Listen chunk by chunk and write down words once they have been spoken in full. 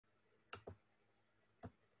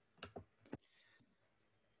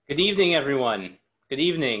Good evening, everyone. Good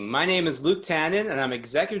evening. My name is Luke Tannen, and I'm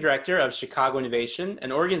Executive Director of Chicago Innovation,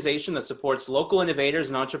 an organization that supports local innovators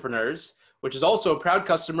and entrepreneurs, which is also a proud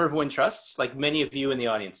customer of Wintrust, like many of you in the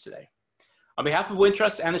audience today. On behalf of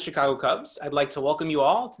Wintrust and the Chicago Cubs, I'd like to welcome you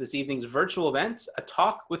all to this evening's virtual event, A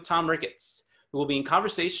Talk with Tom Ricketts, who will be in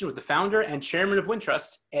conversation with the founder and chairman of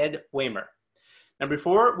Wintrust, Ed Wehmer. Now,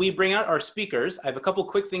 before we bring out our speakers, I have a couple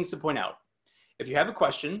quick things to point out. If you have a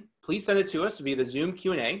question, please send it to us via the Zoom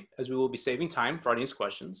Q&A, as we will be saving time for audience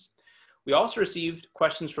questions. We also received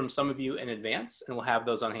questions from some of you in advance, and we'll have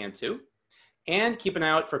those on hand too. And keep an eye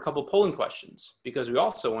out for a couple polling questions, because we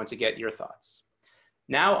also want to get your thoughts.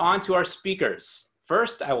 Now on to our speakers.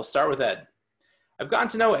 First, I will start with Ed. I've gotten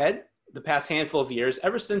to know Ed the past handful of years,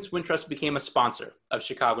 ever since Wintrust became a sponsor of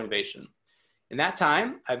Chicago Innovation. In that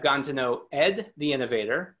time, I've gotten to know Ed, the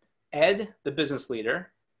innovator, Ed, the business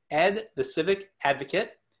leader, Ed, the civic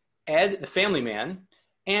advocate, Ed, the family man,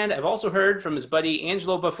 and I've also heard from his buddy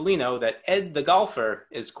Angelo Buffalino that Ed, the golfer,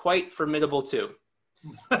 is quite formidable too.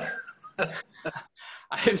 I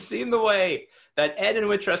have seen the way that Ed and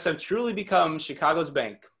Wintrust have truly become Chicago's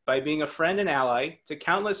bank by being a friend and ally to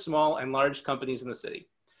countless small and large companies in the city.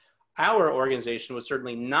 Our organization would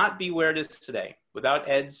certainly not be where it is today without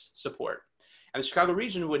Ed's support. And the Chicago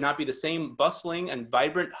region would not be the same bustling and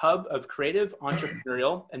vibrant hub of creative,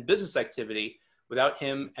 entrepreneurial, and business activity without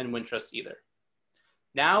him and Wintrust either.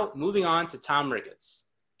 Now, moving on to Tom Ricketts.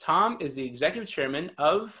 Tom is the executive chairman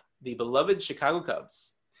of the beloved Chicago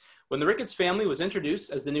Cubs. When the Ricketts family was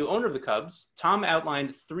introduced as the new owner of the Cubs, Tom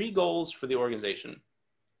outlined 3 goals for the organization: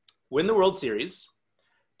 win the World Series,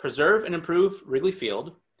 preserve and improve Wrigley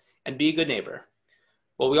Field, and be a good neighbor.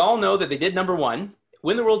 Well, we all know that they did number 1,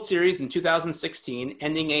 win the World Series in 2016,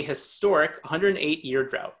 ending a historic 108-year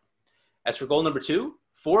drought. As for goal number 2,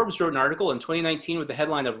 Forbes wrote an article in 2019 with the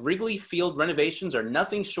headline of "Wrigley Field renovations are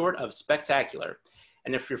nothing short of spectacular."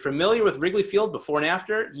 And if you're familiar with Wrigley Field before and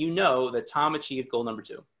after, you know that Tom achieved goal number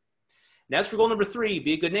 2. And as for goal number 3,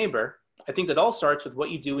 be a good neighbor, I think that all starts with what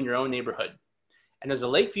you do in your own neighborhood. And as a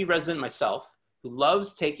Lakeview resident myself, who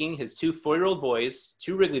loves taking his 2 4-year-old boys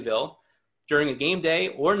to Wrigleyville during a game day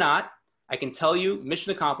or not, I can tell you,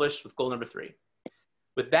 mission accomplished with goal number 3.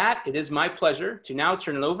 With that, it is my pleasure to now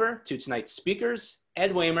turn it over to tonight's speakers,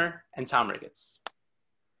 Ed Wehmer and Tom Ricketts.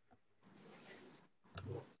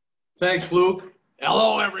 Thanks, Luke.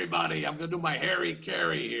 Hello, everybody. I'm going to do my Harry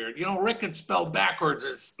Carey here. You know, Ricketts spelled backwards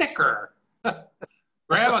is sticker. Grab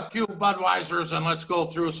a few Budweisers and let's go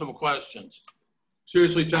through some questions.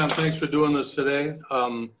 Seriously, Tom, thanks for doing this today.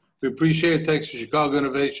 We appreciate it. Thanks to Chicago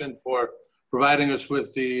Innovation for providing us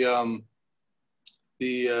with the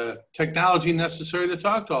technology necessary to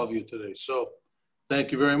talk to all of you today. So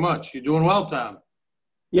thank you very much. You're doing well, Tom.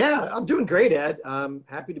 Yeah, I'm doing great, Ed. I'm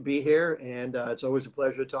happy to be here, and it's always a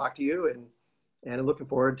pleasure to talk to you, and I'm looking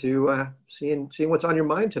forward to seeing what's on your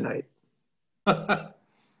mind tonight.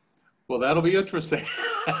 Well, that'll be interesting.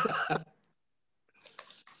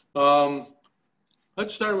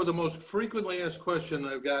 Let's start with the most frequently asked question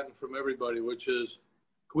I've gotten from everybody, which is,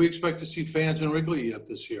 can we expect to see fans in Wrigley yet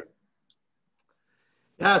this year?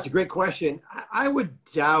 Yeah, it's a great question. I would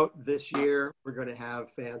doubt this year we're going to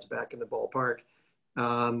have fans back in the ballpark.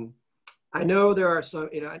 I know there are some,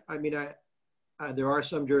 there are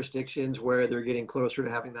some jurisdictions where they're getting closer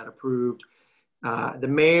to having that approved. The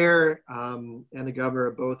mayor and the governor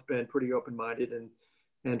have both been pretty open-minded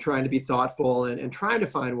and trying to be thoughtful and trying to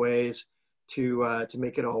find ways to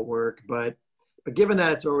make it all work. But given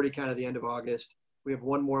that it's already kind of the end of August, we have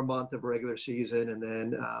 1 more month of regular season and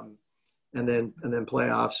then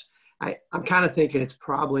playoffs. I'm kind of thinking it's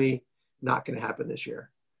probably not going to happen this year.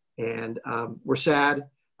 And we're sad,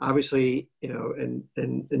 obviously, and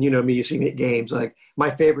you know me, you see me at games. Like,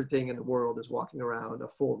 my favorite thing in the world is walking around a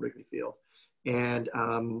full Wrigley Field. And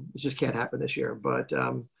it just can't happen this year. But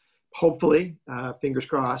hopefully, fingers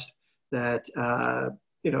crossed, that,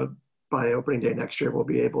 by opening day next year, we'll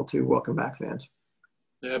be able to welcome back fans.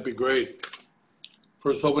 That'd be great.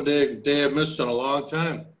 First open day I've missed in a long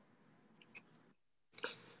time.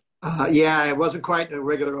 Yeah, it wasn't quite a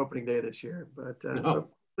regular opening day this year, but No.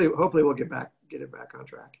 hopefully we'll get it back on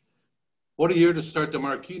track. What a year to start the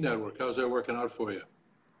Marquee Network. How's that working out for you?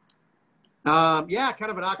 Yeah,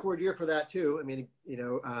 kind of an awkward year for that too. I mean,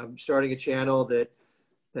 starting a channel that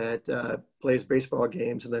plays baseball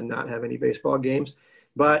games and then not have any baseball games.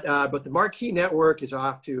 But the Marquee Network is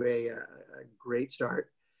off to a great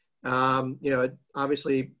start. It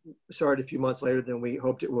obviously started a few months later than we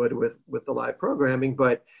hoped it would with the live programming,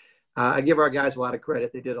 but I give our guys a lot of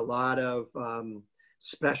credit. They did a lot of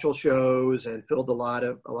special shows and filled a lot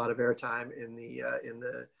of airtime in the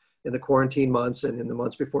in the quarantine months and in the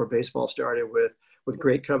months before baseball started with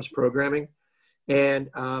great Cubs programming. And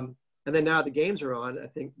then now the games are on. I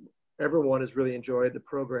think everyone has really enjoyed the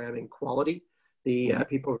programming quality. The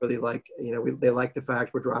people really like, they like the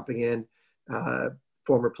fact we're dropping in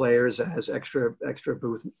former players as extra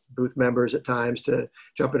booth members at times to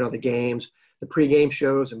jump in on the games. The pregame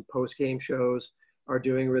shows and postgame shows are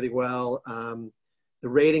doing really well. The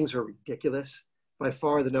ratings are ridiculous. By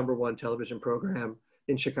far the #1 television program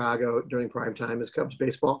in Chicago during prime time is Cubs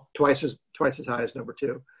baseball, twice as high as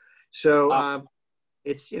 #2. So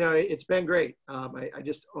it's been great. I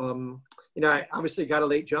just I obviously got a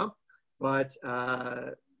late jump, but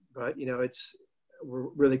we're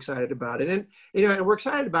really excited about it, and and we're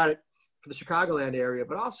excited about it for the Chicagoland area,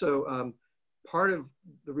 but also part of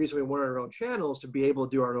the reason we wanted our own channel is to be able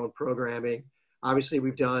to do our own programming. Obviously,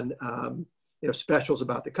 we've done specials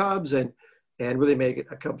about the Cubs and really make it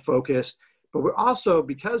a Cub focus. But we're also,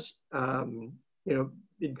 because of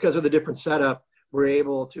the different setup, we're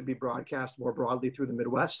able to be broadcast more broadly through the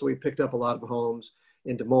Midwest. So we picked up a lot of homes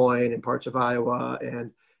in Des Moines and parts of Iowa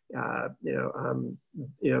and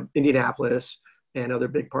Indianapolis and other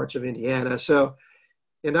big parts of Indiana. So,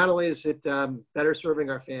 and not only is it better serving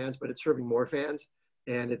our fans, but it's serving more fans,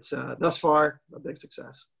 and it's thus far a big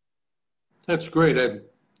success. That's great, Ed.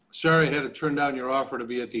 Sorry I had to turn down your offer to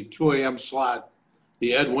be at the 2 a.m. slot,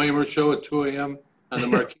 the Ed Wehmer show at 2 a.m. on the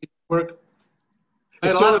Marquee Network. I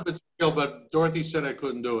had a lot of material, but Dorothy said I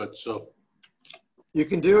couldn't do it, so. You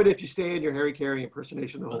can do it if you stay in your Harry Carey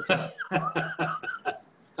impersonation the whole time.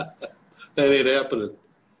 That ain't happening.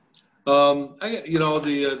 I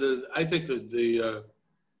think that the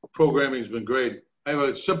programming's been great. I have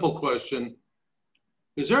a simple question.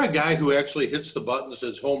 Is there a guy who actually hits the button,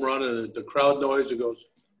 says home run, and the crowd noise, it goes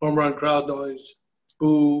home run, crowd noise,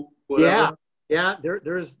 boo, whatever? Yeah.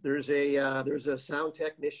 There's a sound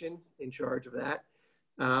technician in charge of that.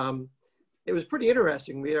 It was pretty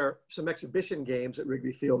interesting. We had some exhibition games at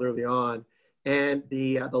Wrigley Field early on, and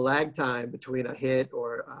the lag time between a hit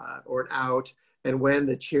or an out and when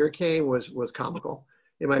the cheer came was comical.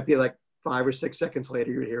 It might be like 5 or 6 seconds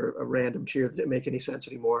later, you'd hear a random cheer that didn't make any sense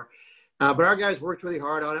anymore. But our guys worked really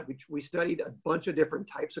hard on it. We studied a bunch of different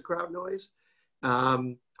types of crowd noise.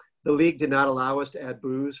 The league did not allow us to add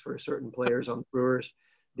boos for certain players on the Brewers.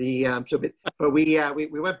 But we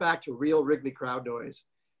went back to real Wrigley crowd noise,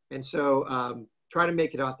 and so try to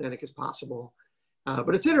make it authentic as possible.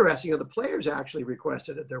 But it's interesting. The players actually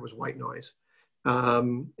requested that there was white noise.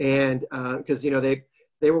 Because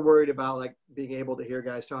they were worried about like being able to hear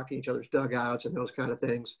guys talking each other's dugouts and those kind of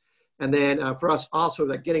things. And then for us also,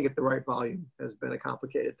 like getting it the right volume has been a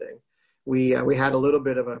complicated thing. We had a little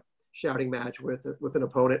bit of a shouting match with an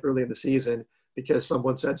opponent early in the season because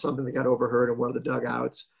someone said something that got overheard in one of the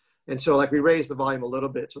dugouts. And so like we raised the volume a little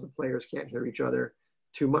bit so the players can't hear each other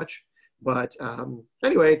too much. But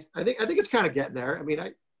anyway, I think it's kind of getting there. I mean,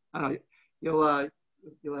 I don't know.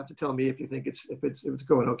 You'll have to tell me if you think it's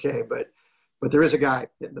going okay, but there is a guy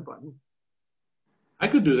hitting the button. I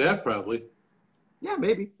could do that probably. Yeah,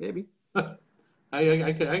 maybe. I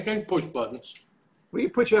can push buttons. We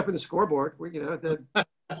can put you up in the scoreboard.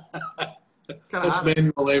 That's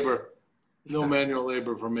manual labor. No manual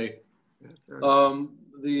labor for me.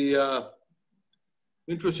 Yeah,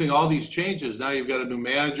 interesting. All these changes. Now you've got a new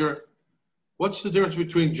manager. What's the difference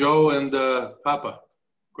between Joe and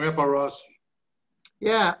Grandpa Rossi?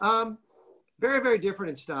 Yeah, very, very different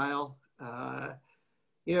in style. One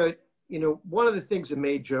of the things that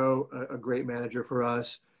made Joe a great manager for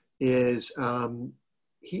us is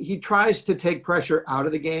he tries to take pressure out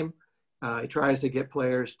of the game. He tries to get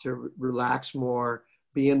players to relax more,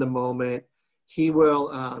 be in the moment. He will,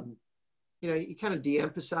 he kind of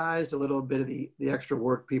de-emphasized a little bit of the extra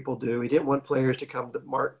work people do. He didn't want players to come to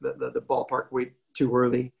the ballpark way too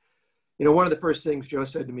early. One of the first things Joe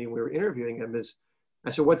said to me when we were interviewing him is, I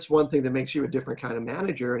said, what's one thing that makes you a different kind of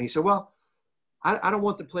manager? And he said, well, I don't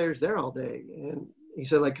want the players there all day. And he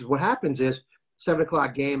said, because what happens is 7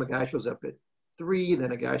 o'clock game, a guy shows up at 3,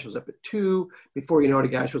 then a guy shows up at 2. Before you know it, a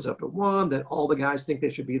guy shows up at 1. Then all the guys think they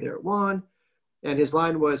should be there at 1. And his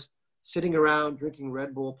line was, sitting around drinking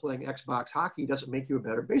Red Bull, playing Xbox hockey doesn't make you a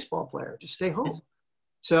better baseball player. Just stay home.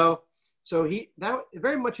 So that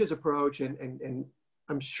very much his approach, and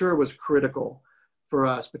I'm sure was critical for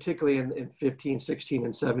us, particularly in 15, 16,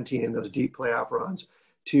 and 17 in those deep playoff runs,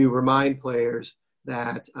 to remind players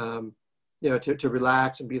that to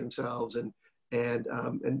relax and be themselves and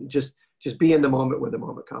just be in the moment when the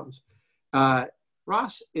moment comes.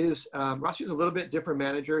 Ross is a little bit different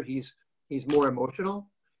manager. He's more emotional.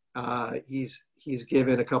 He's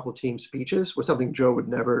given a couple of team speeches, was something Joe would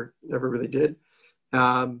never really did.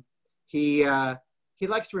 he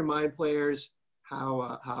likes to remind players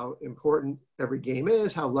how important every game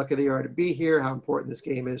is, how lucky they are to be here, how important this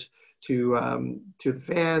game is to the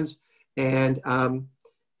fans, and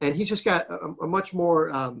he's just got a much more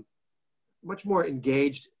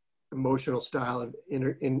engaged emotional style of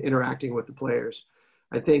interacting with the players.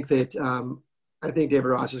 I think David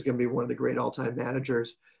Ross is going to be one of the great all-time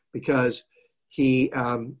managers because he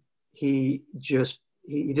just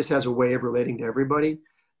has a way of relating to everybody,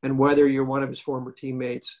 and whether you're one of his former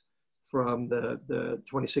teammates from the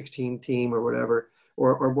 2016 team or whatever,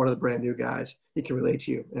 or one of the brand new guys, he can relate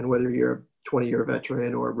to you. And whether you're a 20-year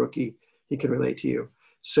veteran or a rookie, he can relate to you.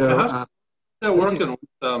 So how's that working?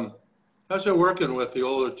 How's it working with the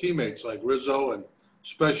older teammates like Rizzo and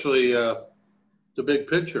especially the big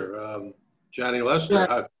pitcher, Johnny Lester?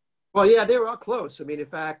 Yeah. Well, yeah, they were all close. I mean, in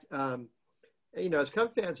fact, as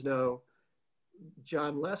Cub fans know,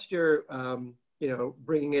 John Lester,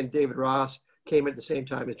 bringing in David Ross came at the same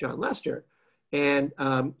time as John Lester. And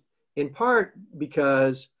in part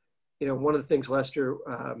because, one of the things Lester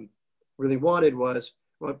really wanted was,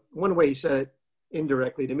 well, one way he said it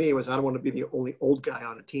indirectly to me was, I don't want to be the only old guy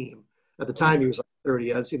on a team. At the time, he was like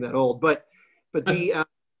 30. I didn't seem that old. But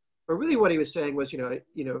really what he was saying was,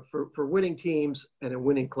 for winning teams and a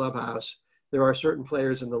winning clubhouse, there are certain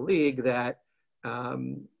players in the league that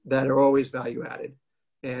are always value added.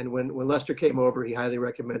 And when Lester came over, he highly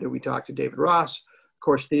recommended we talk to David Ross. Of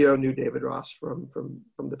course, Theo knew David Ross from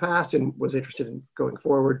the past and was interested in going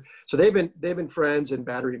forward. So they've been friends and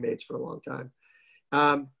battery mates for a long time.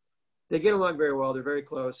 They get along very well. They're very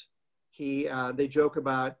close. They joke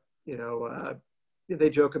about, I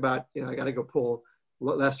got to go pull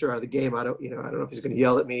Lester out of the game. I don't know if he's going to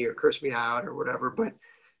yell at me or curse me out or whatever.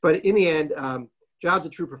 But in the end, John's a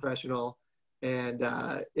true professional. And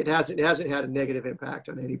it hasn't had a negative impact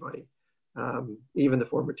on anybody, even the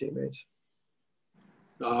former teammates.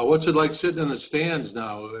 What's it like sitting in the stands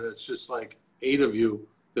now? It's just like 8 of you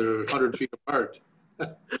that are 100 feet apart.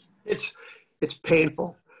 It's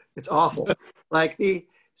painful. It's awful. And my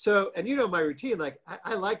routine. Like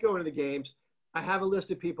I like going to the games. I have a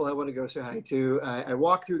list of people I want to go say hi to. I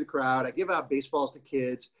walk through the crowd. I give out baseballs to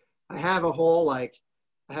kids. I have a whole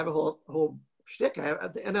shtick,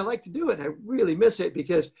 and I like to do it. I really miss it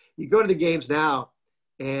because you go to the games now,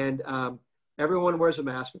 and everyone wears a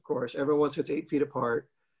mask, of course. Everyone sits 8 feet apart,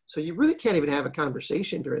 so you really can't even have a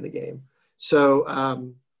conversation during the game. So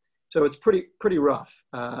it's pretty rough.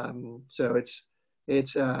 I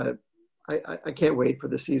can't wait for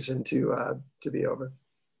the season to be over.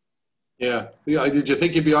 Yeah. Did you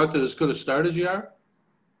think you'd be out to as good a start as you are?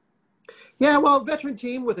 Yeah, well, veteran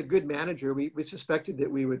team with a good manager, we suspected that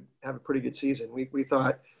we would have a pretty good season. We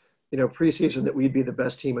thought, preseason that we'd be the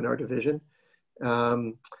best team in our division.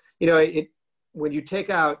 When you take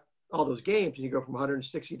out all those games and you go from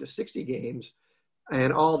 160 to 60 games,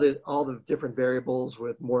 and all the different variables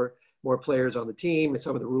with more players on the team and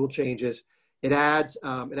some of the rule changes, it adds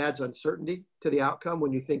uncertainty to the outcome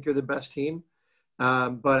when you think you're the best team.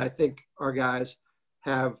 But I think our guys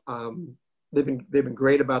have. They've been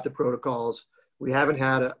great about the protocols. We haven't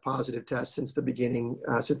had a positive test since the beginning,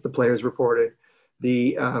 since the players reported.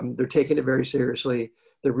 They're taking it very seriously.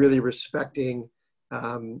 They're really respecting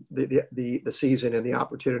the season and the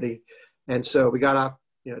opportunity. And so we got off,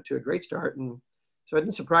 to a great start. And so it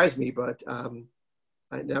didn't surprise me, but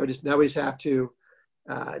now we just have to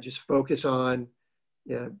just focus on,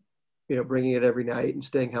 bringing it every night and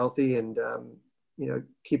staying healthy and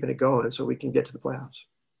keeping it going so we can get to the playoffs.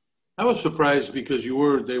 I was surprised because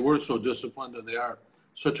they were so disciplined and they are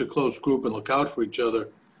such a close group and look out for each other.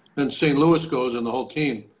 Then St. Louis goes and the whole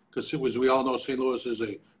team, because we all know St. Louis is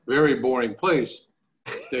a very boring place.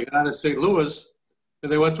 They got out of St. Louis and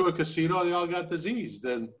they went to a casino. They all got diseased.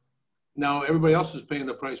 And now everybody else is paying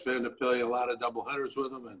the price for them to play a lot of doubleheaders with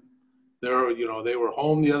them. And they were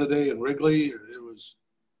home the other day in Wrigley. It was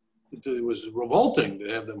revolting to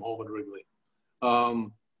have them home at Wrigley.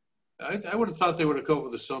 I would have thought they would have come up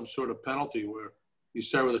with some sort of penalty where you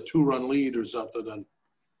start with a 2-run lead or something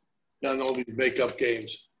and all these make-up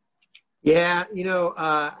games. Yeah,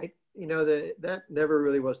 that never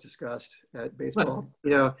really was discussed at baseball.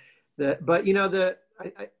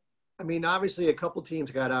 Obviously a couple teams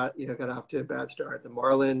got off to a bad start. The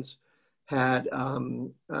Marlins had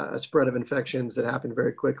a spread of infections that happened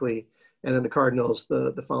very quickly, and then the Cardinals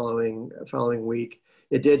the following week.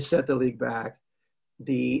 It did set the league back.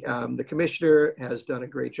 The commissioner has done a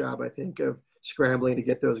great job, I think, of scrambling to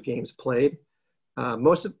get those games played. And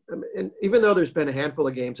even though there's been a handful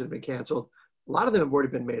of games that have been canceled, a lot of them have already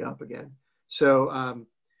been made up again. So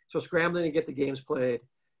scrambling to get the games played.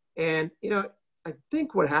 And, I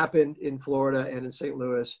think what happened in Florida and in St.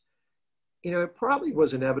 Louis, it probably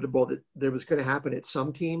was inevitable that there was going to happen at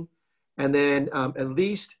some team. And then at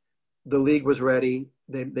least the league was ready.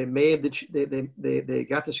 They made they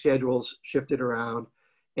got the schedules shifted around,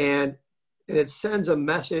 and it sends a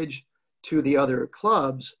message to the other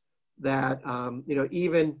clubs that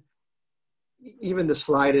even the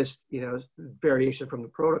slightest variation from the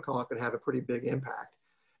protocol can have a pretty big impact.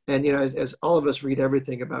 And as all of us read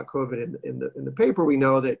everything about COVID in the paper, we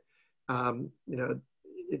know that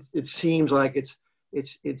it seems like it's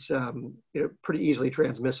pretty easily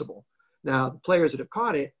transmissible. Now, the players that have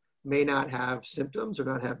caught it may not have symptoms or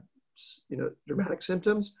not have dramatic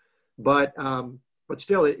symptoms, but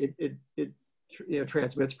still it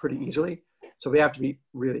transmits pretty easily. So we have to be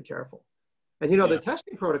really careful. And the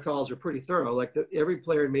testing protocols are pretty thorough. Like every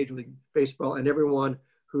player in Major League Baseball and everyone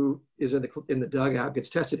who is in the dugout gets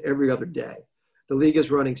tested every other day. The league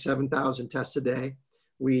is running 7,000 tests a day.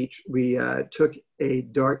 We took a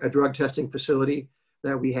drug testing facility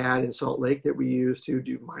that we had in Salt Lake that we used to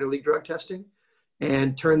do minor league drug testing,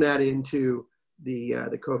 and turned that into the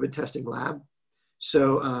COVID testing lab.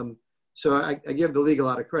 So I give the league a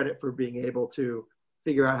lot of credit for being able to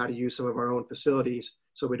figure out how to use some of our own facilities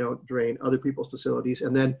so we don't drain other people's facilities,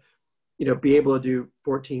 and then be able to do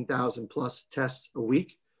 14,000 plus tests a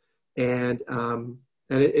week. And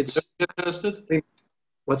it's you get tested.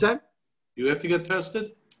 What's that? You have to get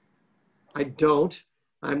tested? I don't.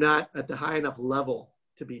 I'm not at the high enough level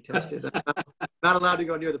to be tested. I'm not allowed to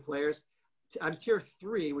go near the players. I'm tier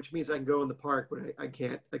 3, which means I can go in the park, but I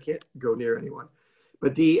can't go near anyone.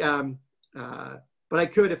 But but I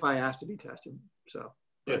could if I asked to be tested. So,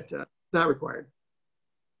 but not required.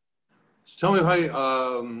 So tell me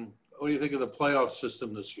what do you think of the playoff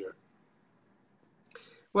system this year?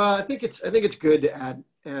 Well, I think it's good to add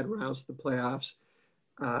rounds to the playoffs.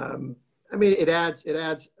 I mean, it adds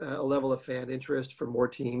a level of fan interest for more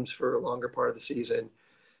teams for a longer part of the season.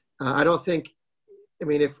 I don't think, I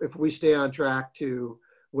mean, if we stay on track to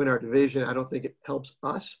win our division, I don't think it helps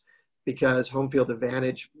us because home field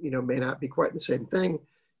advantage, may not be quite the same thing.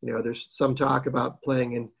 There's some talk about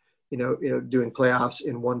playing in, doing playoffs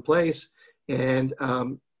in one place. And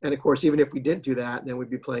of course, even if we didn't do that, then we'd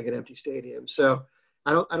be playing at empty stadiums. So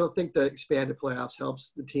I don't think the expanded playoffs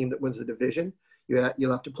helps the team that wins the division.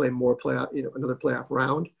 You'll have to play more another playoff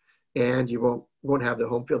round, and you won't have the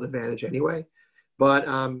home field advantage anyway. But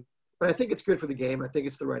I think it's good for the game. I think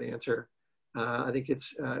it's the right answer. I think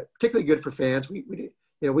it's particularly good for fans. We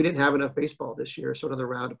didn't have enough baseball this year, so another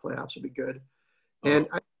round of playoffs would be good. And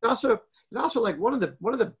also like one of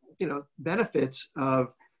the benefits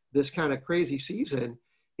of this kind of crazy season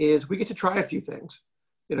is we get to try a few things.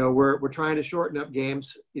 We're trying to shorten up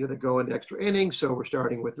games, that go into extra innings. So we're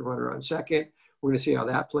starting with the runner on second. We're going to see how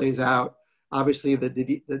that plays out. Obviously,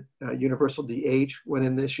 the universal DH went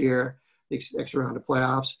in this year, the extra round of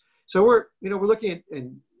playoffs. So we're looking at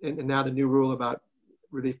and now the new rule about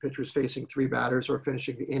relief pitchers facing 3 batters or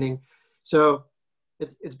finishing the inning. So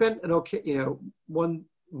it's been an okay, one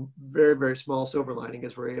very, very small silver lining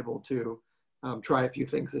as we're able to try a few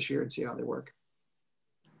things this year and see how they work.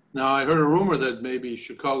 Now, I heard a rumor that maybe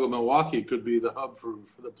Chicago-Milwaukee could be the hub for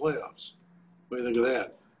the playoffs. What do you think of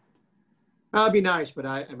that? That'd be nice, but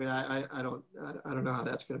I don't know how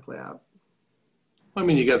that's going to play out. I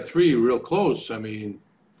mean, you got 3 real close. I mean,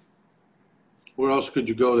 where else could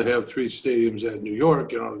you go to have 3 stadiums at New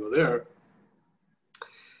York? You don't want to go there.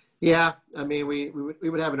 Yeah, I mean, we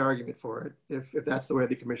would have an argument for it if that's the way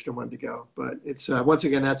the commissioner wanted to go. But it's once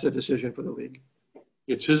again, that's a decision for the league.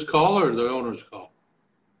 It's his call or the owner's call?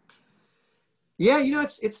 Yeah,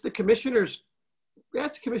 it's the commissioner's. Yeah,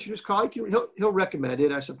 it's the commissioner's call. He'll recommend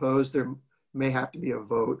it. I suppose there may have to be a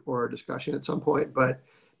vote or a discussion at some point, but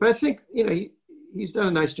I think he's done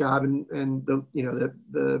a nice job, and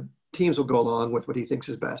the teams will go along with what he thinks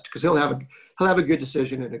is best because he'll have a good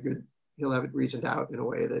decision and he'll have it reasoned out in a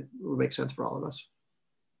way that will make sense for all of us.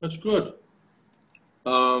 That's good.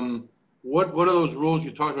 What are those rules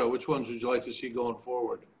you talked about? Which ones would you like to see going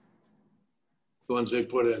forward? The ones they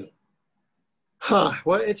put in.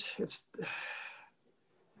 Well, it's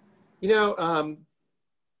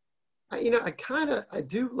I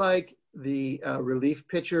do like the relief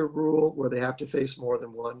pitcher rule where they have to face more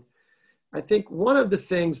than one. I think one of the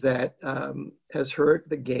things that has hurt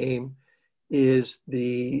the game is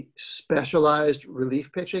the specialized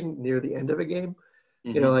relief pitching near the end of a game.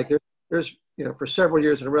 Mm-hmm. Like there's for several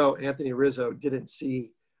years in a row, Anthony Rizzo didn't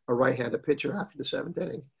see a right-handed pitcher after the 7th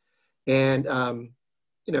inning. And, and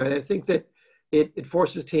I think that it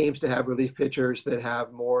forces teams to have relief pitchers that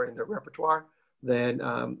have more in their repertoire than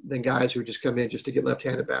guys who just come in just to get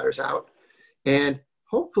left-handed batters out. And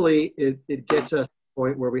hopefully it gets us to the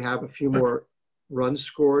point where we have a few more runs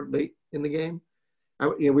scored late in the game.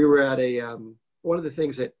 We were at one of the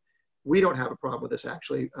things that we don't have a problem with this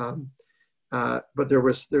actually, but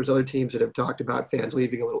there's other teams that have talked about fans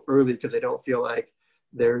leaving a little early because they don't feel like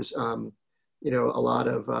there's a lot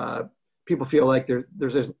of people feel like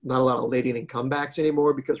there's not a lot of late inning comebacks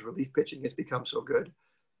anymore because relief pitching has become so good.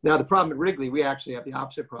 Now the problem at Wrigley, we actually have the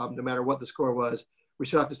opposite problem. No matter what the score was, we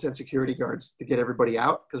still have to send security guards to get everybody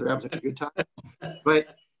out because they're having such a good time. But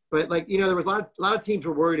like there was a lot of teams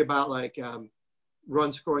were worried about like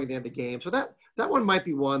run scoring at the end of the game. So that one might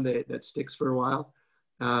be one that sticks for a while.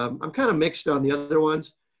 I'm kind of mixed on the other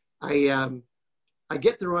ones. I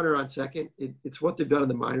get the runner on second. It's what they've done in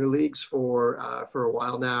the minor leagues for a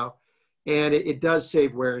while now, and it does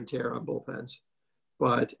save wear and tear on bullpens.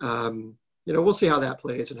 But we'll see how that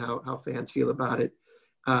plays and how fans feel about it.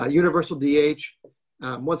 Universal DH.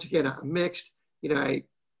 Once again, I'm mixed. I'm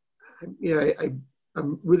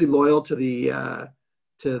really loyal to the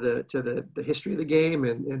history of the game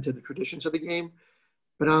and to the traditions of the game.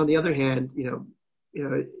 But on the other hand,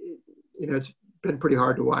 it's been pretty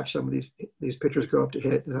hard to watch some of these pitchers go up to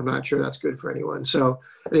hit, and I'm not sure that's good for anyone. So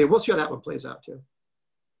anyway, we'll see how that one plays out too.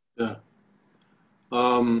 Yeah.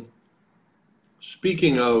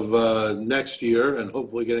 Speaking of next year and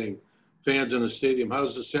hopefully getting fans in the stadium,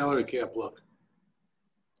 how's the salary cap look?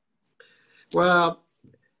 Well,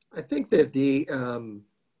 I think that the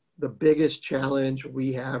biggest challenge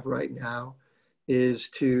we have right now is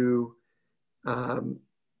to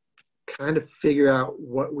kind of figure out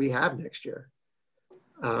what we have next year.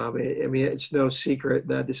 It's no secret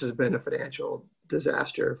that this has been a financial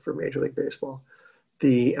disaster for Major League Baseball.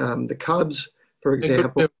 The Cubs, for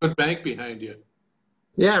example, a good bank behind you.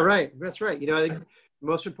 Yeah, right. That's right. I think the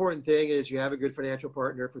most important thing is you have a good financial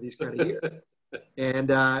partner for these kind of years, and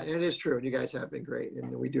it is true. And you guys have been great,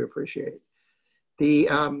 and we do appreciate it.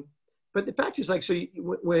 But the fact is,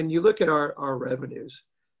 when you look at our revenues,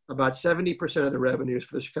 about 70% of the revenues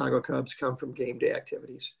for the Chicago Cubs come from game day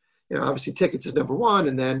activities. Obviously tickets is number one,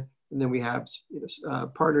 and then we have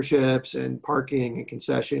partnerships and parking and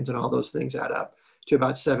concessions and all those things add up to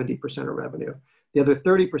about 70% of revenue. The other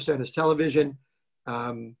 30% is television,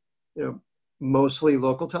 mostly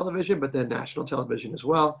local television, but then national television as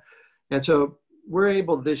well. And so we're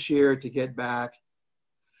able this year to get back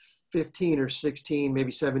 15 or 16,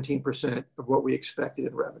 maybe 17% of what we expected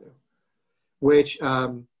in revenue, which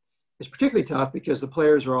is particularly tough because the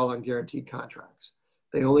players are all on guaranteed contracts.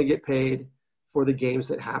 They only get paid for the games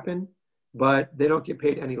that happen, but they don't get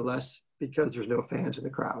paid any less because there's no fans in the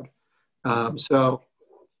crowd. So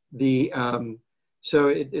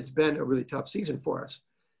it's been a really tough season for us.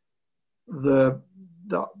 The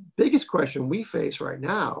biggest question we face right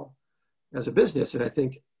now as a business, and I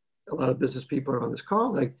think a lot of business people are on this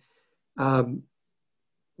call,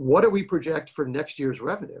 what do we project for next year's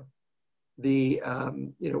revenue?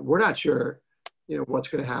 We're not sure, what's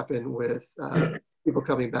going to happen with people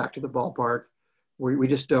coming back to the ballpark. We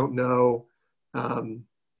just don't know,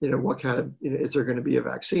 what kind of, is there going to be a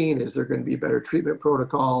vaccine? Is there going to be better treatment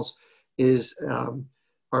protocols? Is the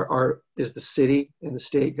city and the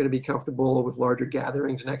state going to be comfortable with larger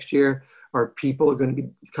gatherings next year? Are people going to be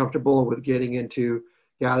comfortable with getting into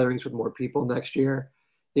gatherings with more people next year?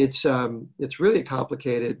 It's really a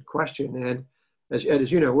complicated question. And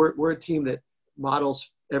as you know, we're a team that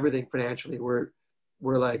models everything financially. We're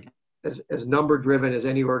like as number driven as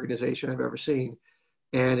any organization I've ever seen.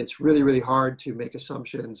 And it's really, really hard to make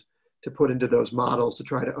assumptions to put into those models to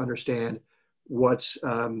try to understand what's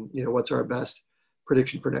our best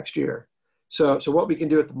prediction for next year. So what we can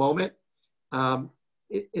do at the moment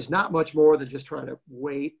is not much more than just try to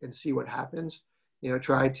wait and see what happens.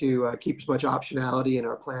 Try to keep as much optionality in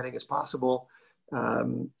our planning as possible.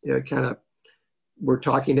 We're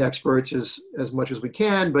talking to experts as much as we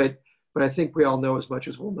can, but I think we all know as much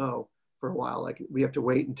as we'll know for a while. Like we have to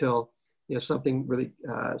wait until something really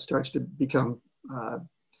starts to become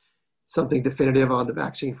something definitive on the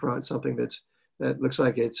vaccine front, something that looks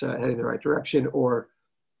like it's heading the right direction, or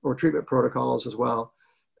treatment protocols as well.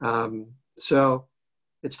 So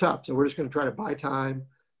it's tough. So we're just going to try to buy time,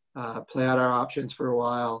 play out our options for a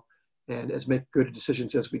while, and as make good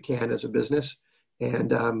decisions as we can as a business,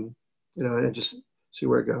 and and just see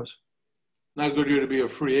where it goes. Not good year to be a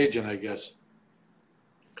free agent, I guess.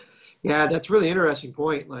 Yeah, that's a really interesting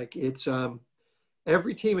point. Like it's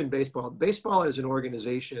every team in baseball as an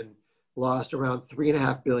organization lost around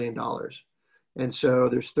 $3.5 billion. And so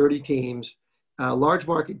there's 30 teams. Large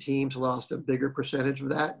market teams lost a bigger percentage of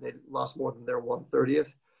that. They lost more than their 1/30th.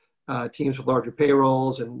 teams with larger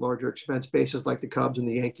payrolls and larger expense bases like the Cubs and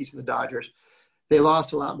the Yankees and the Dodgers, they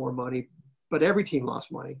lost a lot more money, but every team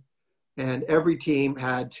lost money. And every team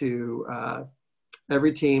had to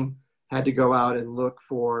go out and look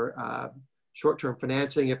for short-term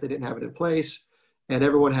financing if they didn't have it in place. And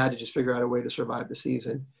everyone had to just figure out a way to survive the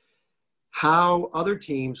season. How other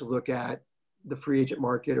teams look at the free agent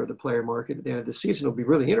market or the player market at the end of the season will be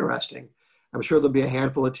really interesting. I'm sure there'll be a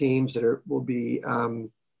handful of teams that will be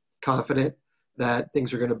confident that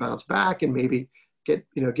things are going to bounce back and maybe get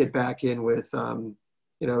back in with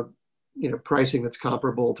pricing that's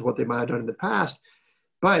comparable to what they might have done in the past.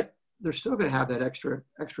 But they're still going to have that extra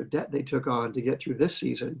debt they took on to get through this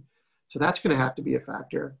season. So that's going to have to be a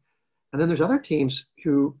factor. And then there's other teams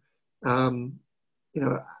who are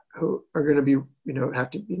going to be,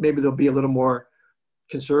 maybe they'll be a little more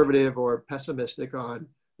conservative or pessimistic on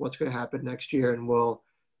what's going to happen next year.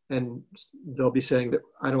 And they'll be saying that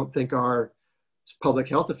I don't think our public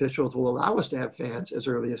health officials will allow us to have fans as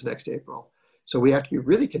early as next April. So we have to be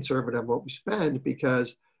really conservative on what we spend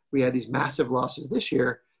because we had these massive losses this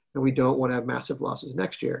year and we don't want to have massive losses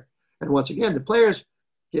next year. And once again, the players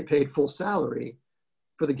get paid full salary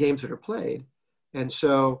for the games that are played. And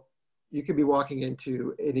so you could be walking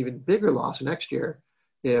into an even bigger loss next year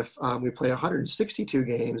if we play 162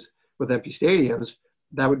 games with empty stadiums.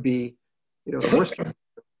 That would be, the worst case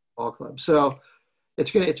for ball club. So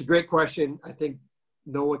it's a great question. I think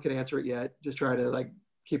no one can answer it yet. Just try to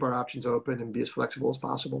keep our options open and be as flexible as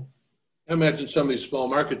possible. I imagine some of these small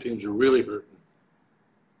market teams are really hurting.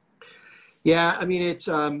 Yeah, I mean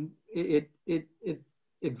it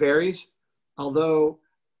varies. Although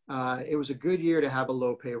it was a good year to have a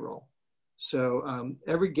low payroll. So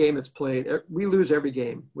every game that's played, we lose every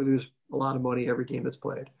game. We lose a lot of money every game that's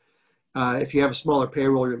played. If you have a smaller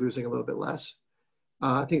payroll, you're losing a little bit less.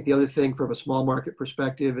 I think the other thing from a small market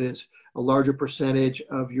perspective is a larger percentage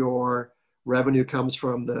of your revenue comes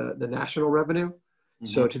from the national revenue. Mm-hmm.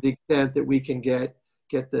 So to the extent that we can get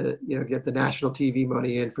the national TV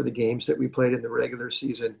money in for the games that we played in the regular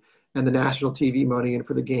season and the national TV money in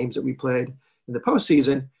for the games that we played in the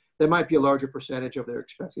postseason, that might be a larger percentage of their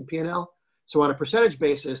expected P&L. So on a percentage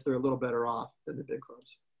basis, they're a little better off than the big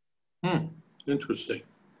clubs. Interesting.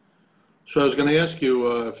 So I was going to ask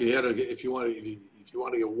you if you want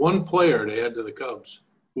to get one player to add to the Cubs,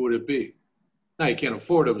 who would it be? Now you can't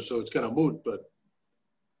afford him, so it's kind of moot. But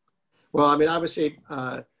well, I mean, obviously,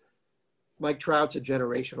 Mike Trout's a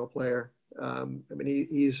generational player.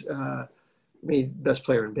 He's best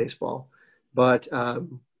player in baseball, but there's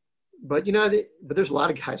a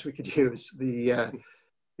lot of guys we could use.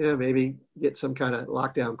 Maybe get some kind of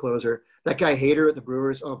lockdown closer. That guy Hader at the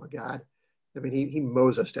Brewers, oh my God. I mean, he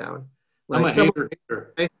mows us down. I'm a hater.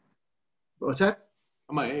 What's that?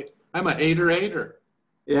 I'm a hater.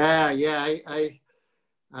 Yeah.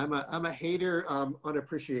 I'm a hater,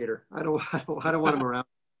 unappreciator. I don't want him around.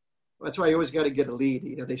 That's why you always got to get a lead.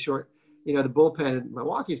 The bullpen in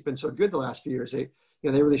Milwaukee's been so good the last few years. They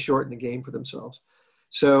really shortened the game for themselves.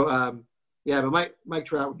 So, but Mike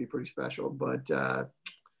Trout would be pretty special, but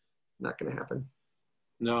not going to happen.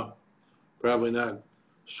 No, probably not.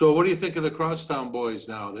 So what do you think of the Crosstown boys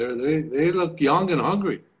now? They look young and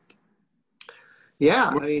hungry. Yeah,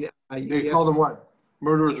 I mean. They called them what?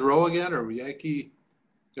 Murderers Row again, or Yankee?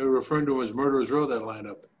 They were referring to them as Murderers Row, that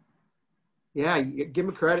lineup. Yeah, give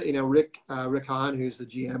him credit. Rick Hahn, who's the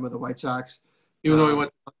GM of the White Sox. Even though he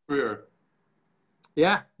went to career.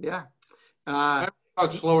 Yeah. I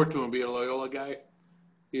talk slower to him, being a Loyola guy.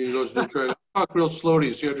 He goes to Detroit. I talk real slow to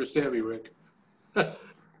you, so you understand me, Rick.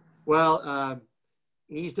 Well,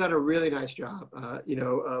 he's done a really nice job,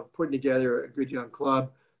 of putting together a good young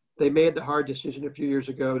club. They made the hard decision a few years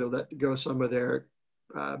ago to let go some of their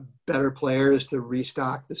better players to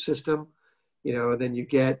restock the system. Then you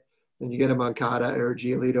get a Moncada or a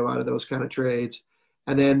Giolito out of those kind of trades.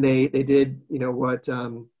 And then they did,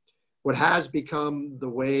 what has become the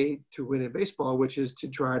way to win in baseball, which is to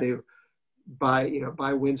try to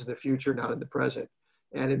buy wins in the future, not in the present,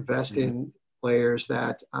 and invest in players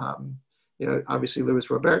that, obviously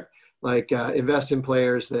Luis Robert, invest in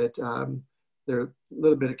players that they're a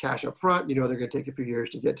little bit of cash up front. They're going to take a few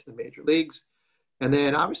years to get to the major leagues. And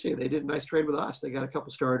then obviously they did a nice trade with us. They got a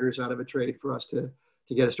couple starters out of a trade for us to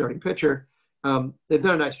get a starting pitcher. They've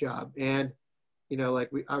done a nice job. And,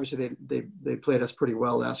 they played us pretty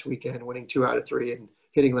well last weekend, winning 2 out of 3 and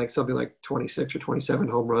hitting something like 26 or 27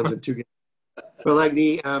 home runs in 2 games. But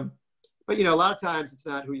a lot of times it's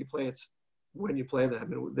not who you play, it's when you play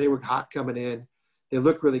them. And they were hot coming in. They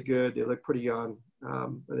look really good. They look pretty young.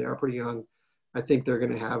 They are pretty young. I think they're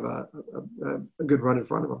going to have a good run in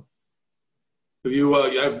front of them.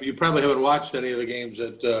 You probably haven't watched any of the games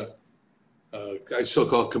at I still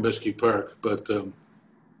call it Comiskey Park, but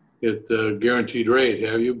at Guaranteed Rate,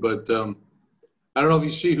 have you? But I don't know if you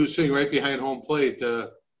see who's sitting right behind home plate.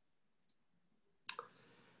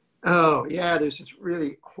 Oh yeah, there's this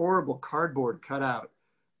really horrible cardboard cutout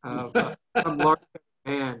of some large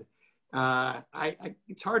man.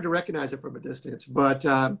 It's hard to recognize it from a distance, but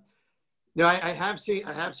no, I have seen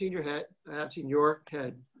your head. I have seen your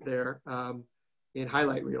head there in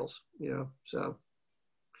highlight reels. You know, so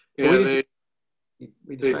Yeah,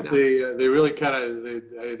 we they really kind of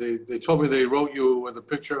they told me they wrote you with a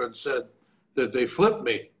picture and said that they flipped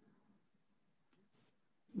me.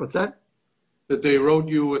 What's that? That they wrote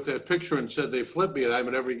you with that picture and said they flipped me, and I'm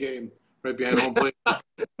at every game right behind home plate.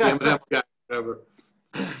 M&M guy, whatever.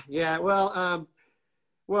 Yeah, well,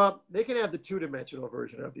 they can have the two-dimensional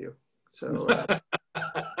version of you. So.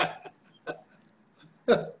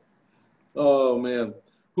 Oh man,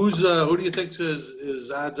 who do you think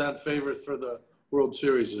is odds-on favorite for the World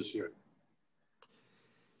Series this year?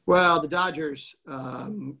 Well, the Dodgers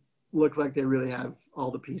look like they really have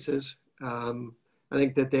all the pieces. I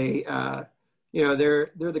think that they,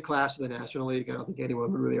 they're the class of the National League. I don't think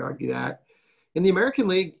anyone would really argue that. In the American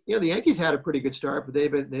League, the Yankees had a pretty good start, but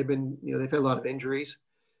they've had a lot of injuries,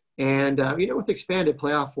 and with the expanded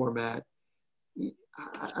playoff format,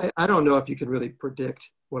 I don't know if you can really predict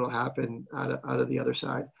what will happen out of the other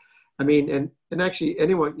side. I mean, and actually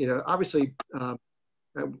anyone, obviously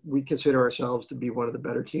we consider ourselves to be one of the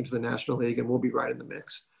better teams in the National League, and we'll be right in the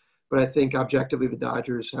mix. But I think objectively the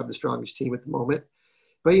Dodgers have the strongest team at the moment.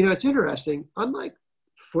 But, it's interesting, unlike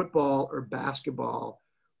football or basketball,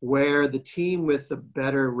 where the team with the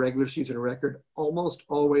better regular season record almost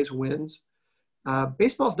always wins,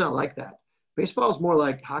 baseball's not like that. Baseball is more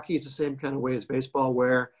like hockey is the same kind of way as baseball,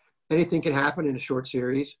 where anything can happen in a short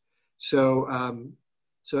series. So,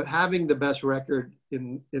 so having the best record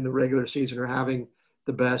in the regular season, or having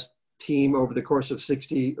the best team over the course of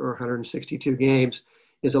 60 or 162 games,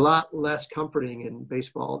 is a lot less comforting in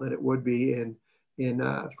baseball than it would be in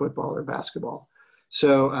football or basketball.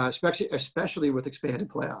 So especially with expanded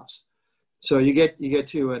playoffs. So you get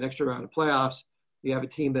to an extra round of playoffs, you have a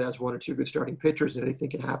team that has one or two good starting pitchers, and anything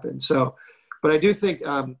can happen. So, but I do think,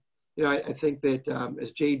 I think that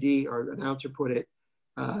as JD, our announcer, put it,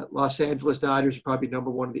 Los Angeles Dodgers are probably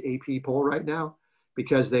number one in the AP poll right now,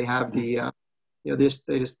 because they have the,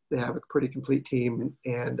 they have a pretty complete team.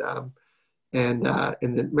 And in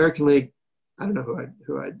the American League, I don't know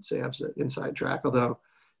who I'd say has an inside track, although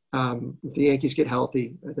if the Yankees get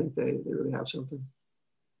healthy, I think they really have something.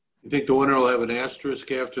 You think the winner will have an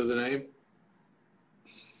asterisk after the name?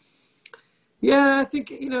 Yeah, I think,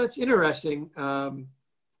 it's interesting.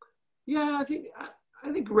 Yeah, I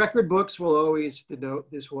think record books will always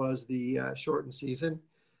denote this was the shortened season,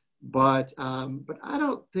 but I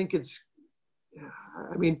don't think it's.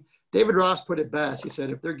 I mean, David Ross put it best. He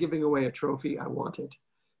said, "If they're giving away a trophy, I want it,"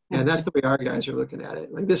 and that's the way our guys are looking at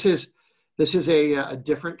it. Like this is a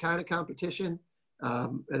different kind of competition,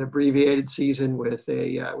 an abbreviated season with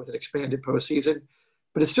an expanded postseason.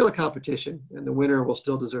 But it's still a competition, and the winner will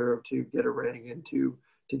still deserve to get a ring and to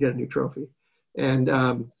get a new trophy. And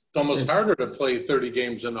it's almost harder to play 30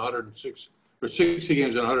 games in 106 or 60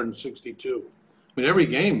 games in 162. I mean, every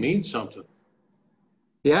game means something.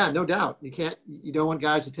 Yeah, no doubt. You don't want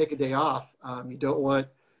guys to take a day off. You don't want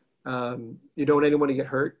anyone to get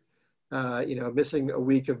hurt. Missing a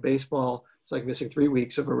week of baseball, it's like missing 3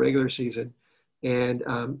 weeks of a regular season, and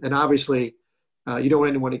obviously you don't want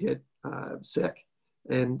anyone to get sick.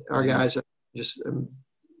 And our guys are just,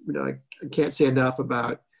 I can't say enough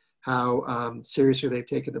about how seriously they've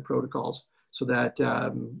taken the protocols, so that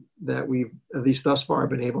we've, at least thus far,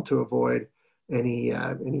 been able to avoid any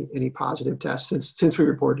positive tests since we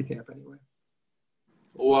reported to camp anyway.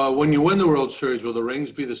 Well, when you win the World Series, will the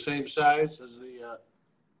rings be the same size as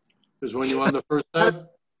as when you won the first time?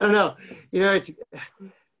 I don't know.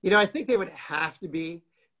 I think they would have to be,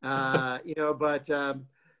 but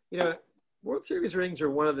World Series rings are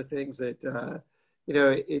one of the things that,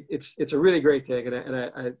 it's a really great thing.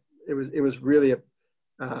 And it was really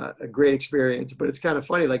a great experience, but it's kind of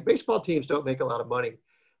funny. Like, baseball teams don't make a lot of money,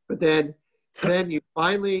 but then you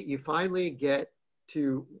finally get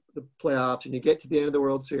to the playoffs, and you get to the end of the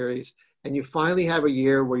World Series, and you finally have a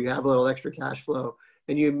year where you have a little extra cash flow,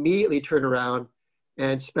 and you immediately turn around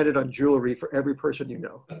and spend it on jewelry for every person you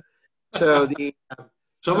know. So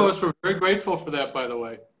some of us were very grateful for that, by the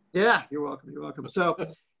way. Yeah, you're welcome. You're welcome. So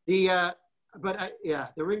the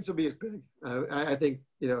rings will be as big. I think,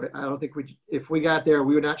 I don't think if we got there,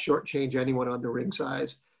 we would not shortchange anyone on the ring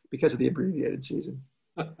size because of the abbreviated season.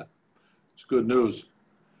 It's good news.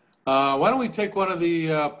 Why don't we take one of the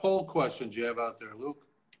poll questions you have out there, Luke?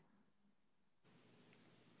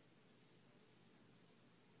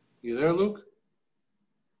 You there, Luke?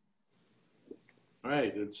 All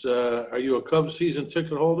right. It's are you a Cubs season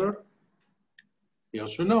ticket holder?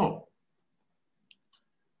 Yes or no?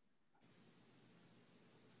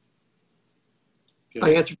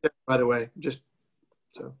 I answered that, by the way, just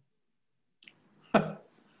so.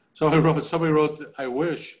 Somebody wrote, I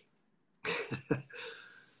wish.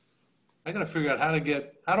 I got to figure out how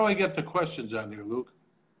do I get the questions on here, Luke?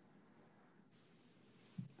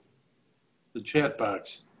 The chat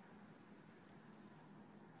box.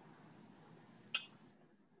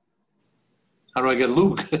 How do I get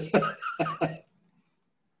Luke?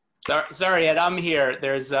 Sorry, Ed, I'm here.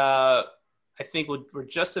 There's, I think we're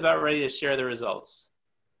just about ready to share the results.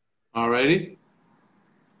 All righty.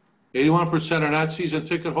 81% are not season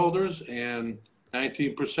ticket holders and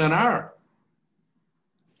 19% are.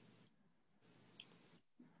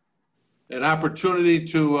 An opportunity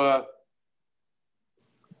to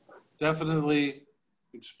definitely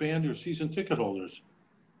expand your season ticket holders.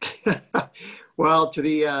 Well, to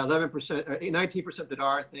the 11% or 19% that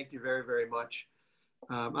are, thank you very, very much.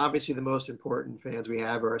 Obviously, the most important fans we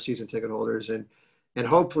have are our season ticket holders, and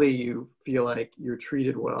hopefully you feel like you're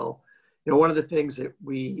treated well. You know, one of the things that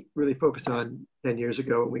we really focused on 10 years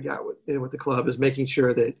ago when we got with the club is making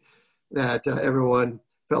sure that everyone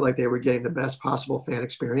felt like they were getting the best possible fan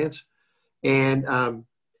experience. And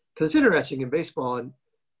because it's interesting in baseball, and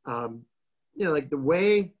you know, like the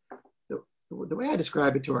way I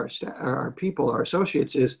describe it to our staff, our people, our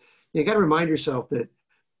associates is you got to remind yourself that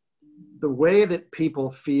the way that people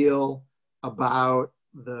feel about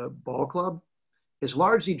the ball club is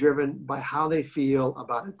largely driven by how they feel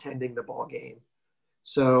about attending the ball game.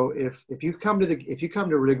 So if you come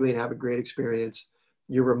to Wrigley and have a great experience,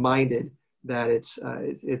 you're reminded that it's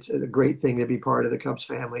a great thing to be part of the Cubs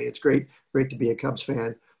family. It's great to be a Cubs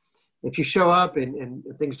fan. If you show up and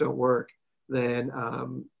things don't work, then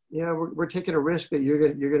you know, we're taking a risk that you're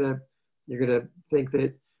gonna think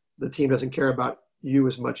that the team doesn't care about you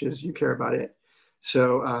as much as you care about it.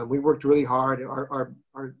 So we worked really hard. Our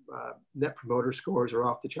net promoter scores are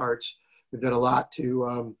off the charts. We've done a lot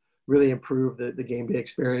to really improve the game day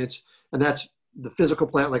experience, and that's the physical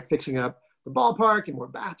plant, like fixing up the ballpark and more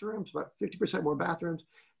bathrooms, about 50% more bathrooms,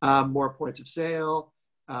 more points of sale,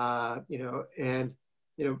 you know, and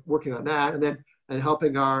you know, working on that, and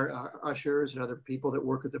helping our ushers and other people that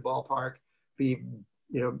work at the ballpark be,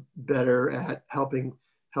 you know, better at helping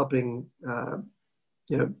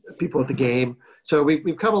you know, people at the game. So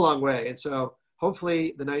we've come a long way, and so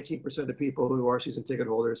hopefully the 19% of people who are season ticket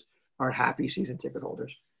holders are happy season ticket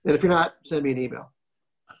holders. And if you're not, send me an email.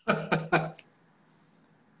 What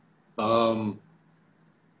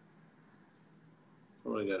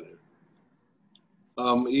do I got here?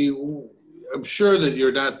 I'm sure that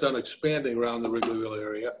you're not done expanding around the Wrigleyville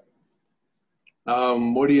area.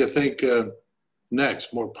 What do you think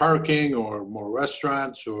next? More parking or more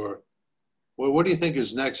restaurants, or what do you think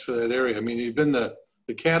is next for that area? I mean, you've been the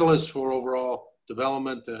catalyst for overall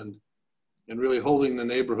development and really holding the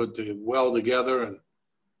neighborhood well together. And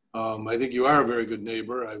I think you are a very good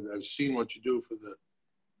neighbor. I've seen what you do for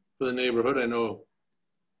the neighborhood. I know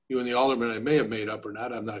you and the alderman I may have made up or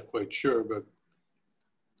not. I'm not quite sure, but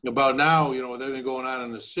about now, you know, with everything going on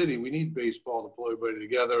in the city, we need baseball to pull everybody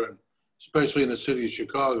together, and especially in the city of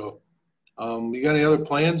Chicago. You got any other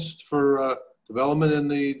plans for development in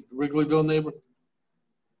the Wrigleyville neighborhood?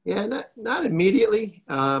 Yeah, not immediately.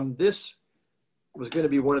 This was going to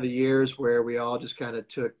be one of the years where we all just kind of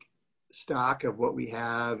took stock of what we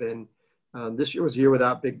have, and this year was a year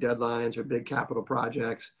without big deadlines or big capital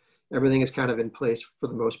projects. Everything is kind of in place for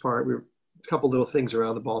the most part. We were a couple little things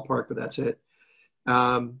around the ballpark, but that's it.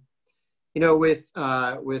 You know, with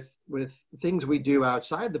things we do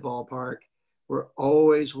outside the ballpark, we're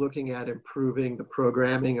always looking at improving the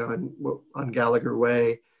programming on Gallagher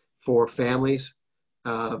Way for families.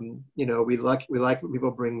 You know, we like when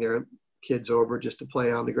people bring their kids over just to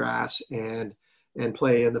play on the grass and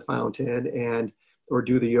play in the fountain or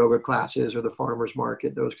do the yoga classes or the farmers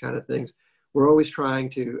market, those kind of things. We're always trying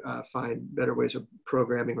to find better ways of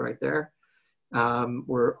programming right there.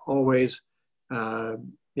 We're always, you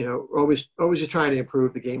know, always just trying to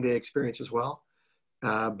improve the game day experience as well.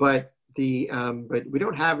 But we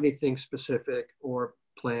don't have anything specific or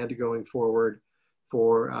planned going forward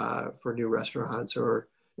for new restaurants or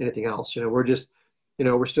anything else. You know, we're just, you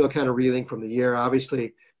know, we're still kind of reeling from the year.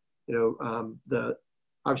 Obviously, you know, the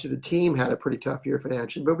team had a pretty tough year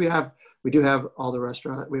financially, but we do have all the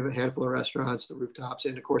restaurant. We have a handful of restaurants, the rooftops,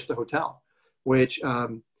 and of course the hotel, which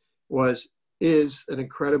is an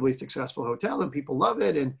incredibly successful hotel, and people love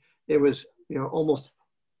it. And it was, almost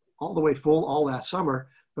all the way full all last summer,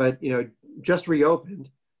 but, just reopened,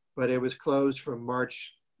 but it was closed from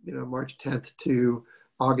March 10th to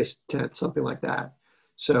August 10th, something like that.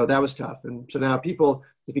 So that was tough. And so now people,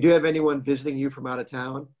 if you do have anyone visiting you from out of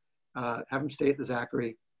town, have them stay at the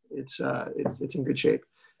Zachary. It's in good shape.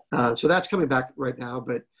 So that's coming back right now.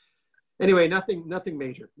 But anyway, nothing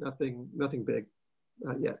major, nothing big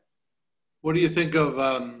yet. What do you think of,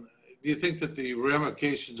 do you think that the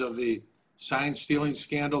ramifications of the sign stealing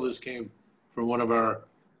scandal, this came from one of our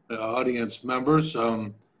audience members,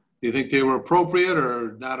 do you think they were appropriate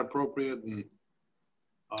or not appropriate? And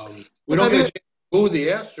we don't get a chance to boo the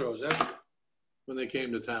Astros. That's when they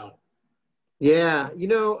came to town. Yeah,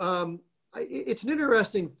 it's an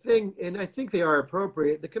interesting thing, and I think they are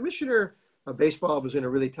appropriate. The commissioner of baseball was in a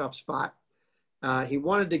really tough spot. He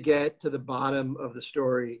wanted to get to the bottom of the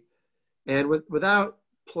story, and without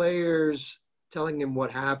players telling him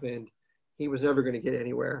what happened, he was never going to get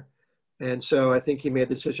anywhere. And so I think he made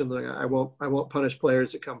the decision that I won't punish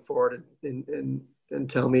players that come forward and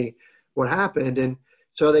tell me what happened. And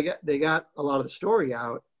so they got a lot of the story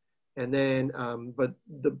out, and then but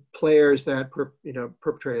the players that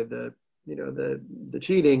perpetrated the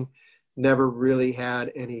cheating never really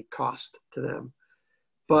had any cost to them.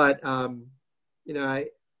 But I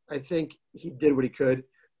think he did what he could,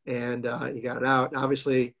 and he got it out.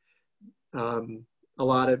 Obviously, a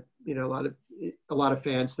lot of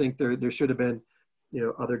fans think there should have been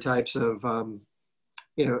other types of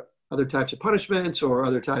punishments or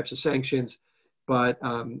other types of sanctions, but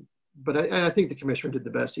I think the commissioner did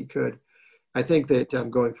the best he could. I think that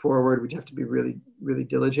going forward, we have to be really, really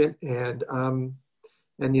diligent, and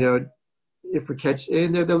if we catch,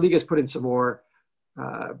 and the league has put in some more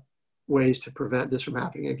ways to prevent this from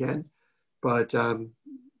happening again, but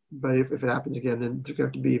if it happens again, then there's going to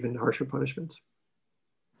have to be even harsher punishments.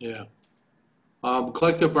 Yeah.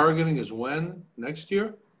 Collective bargaining is when? Next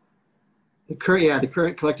year? The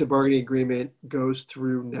current collective bargaining agreement goes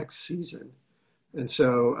through next season. And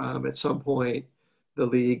so at some point, the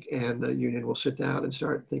league and the union will sit down and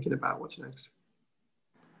start thinking about what's next.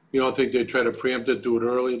 You don't think they try to preempt it, do it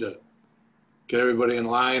early to get everybody in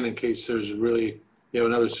line in case there's really, you have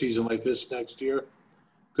another season like this next year?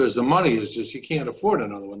 Because the money is just, you can't afford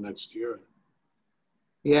another one next year.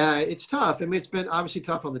 Yeah, it's tough. I mean, it's been obviously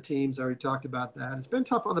tough on the teams. I already talked about that. It's been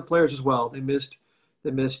tough on the players as well. They missed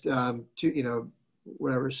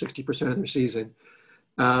 60% of their season.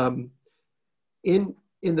 In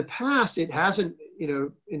the past, it hasn't,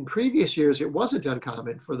 in previous years, it wasn't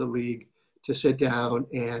uncommon for the league to sit down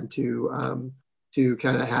and to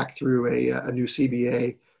kind of hack through a new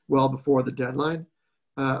CBA well before the deadline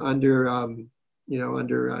under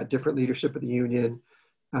different leadership of the union.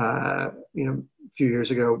 A few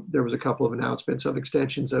years ago, there was a couple of announcements of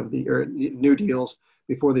extensions of the new deals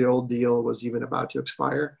before the old deal was even about to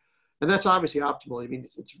expire. And that's obviously optimal. I mean,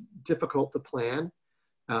 it's difficult to plan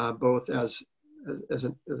both as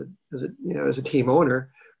a team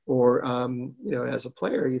owner or, as a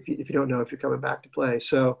player, if you don't know if you're coming back to play.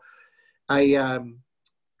 So I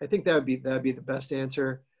think that'd be the best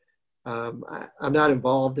answer. I'm not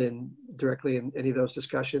involved directly in any of those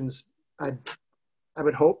discussions. I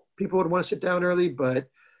would hope people would want to sit down early, but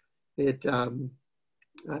I don't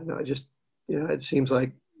know. It seems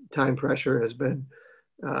like time pressure has been,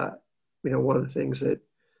 one of the things that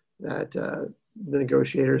the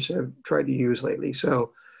negotiators have tried to use lately.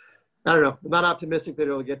 So I don't know. I'm not optimistic that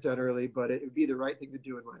it'll get done early, but it would be the right thing to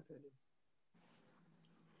do, in my opinion.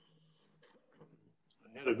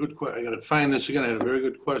 I had a good question. I got to find this again. I had a very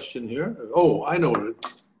good question here. Oh, I know it.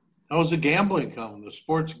 How's the gambling coming? The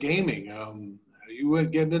sports gaming? Are you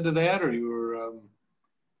getting into that, or you were?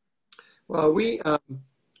 Well,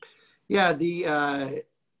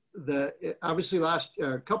 obviously a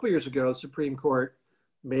couple years ago, the Supreme Court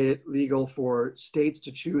made it legal for states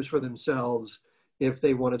to choose for themselves if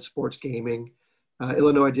they wanted sports gaming.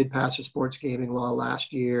 Illinois did pass a sports gaming law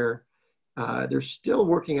last year. They're still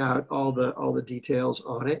working out all the details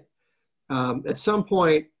on it. At some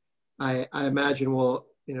point, I imagine we'll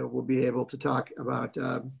be able to talk about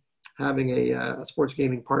having a sports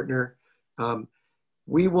gaming partner.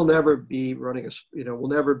 We will never be running we'll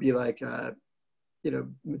never be like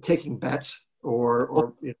taking bets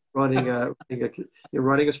or running a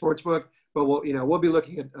sports book, but we'll be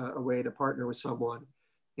looking at a way to partner with someone,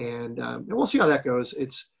 and we'll see how that goes.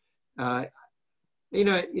 It's I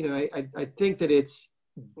think that it's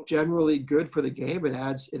generally good for the game. It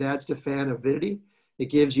adds to fan avidity. It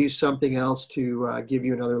gives you something else to give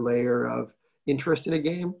you another layer of interest in a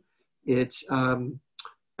game. It's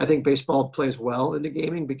I think baseball plays well into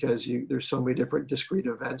gaming because there's so many different discrete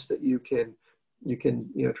events that you can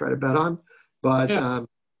try to bet on. But Yeah,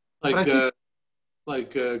 but I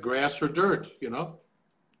like think grass or dirt,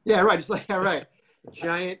 yeah, right. It's like yeah, right,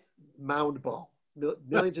 giant mound ball,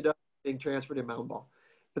 millions of dollars being transferred in mound ball.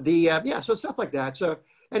 But so stuff like that. So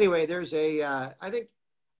anyway, there's I think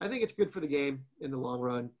it's good for the game in the long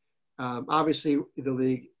run. Obviously, the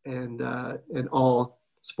league and all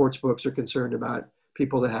sports books are concerned about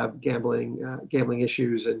people that have gambling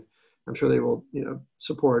issues, and I'm sure they will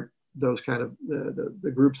support those kind of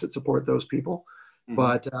the groups that support those people.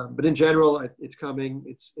 Mm-hmm. But in general, it's coming.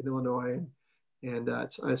 It's in Illinois, and I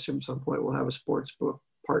assume at some point we'll have a sports book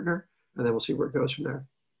partner, and then we'll see where it goes from there.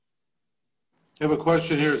 I have a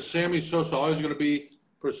question here. Is Sammy Sosa always going to be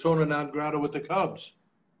persona non grata with the Cubs?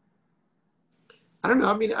 I don't know.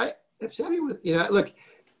 I mean, if Sammy was, look,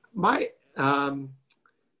 my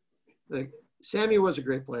like Sammy was a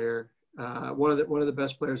great player, one of the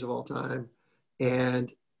best players of all time,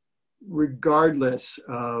 and regardless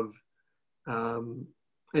of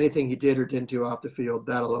anything he did or didn't do off the field,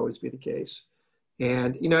 that'll always be the case.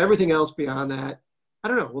 And everything else beyond that, I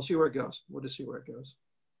don't know. We'll see where it goes. We'll just see where it goes.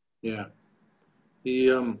 Yeah,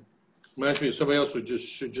 he reminds me of somebody else who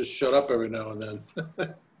should just shut up every now and then.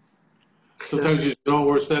 Sometimes he's your own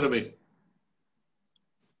worst enemy.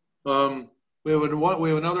 We have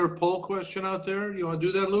another poll question out there. You want to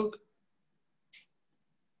do that, Luke?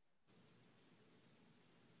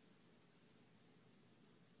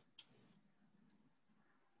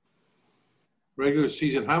 Regular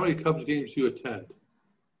season, how many Cubs games do you attend?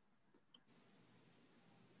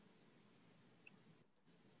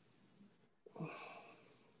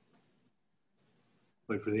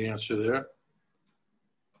 Wait for the answer there.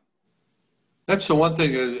 That's the one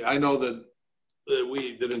thing I know that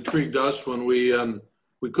intrigued us when we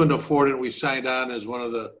couldn't afford it and we signed on as one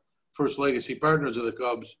of the first legacy partners of the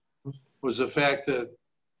Cubs, was the fact that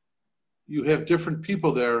you have different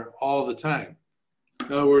people there all the time.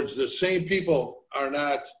 In other words, the same people are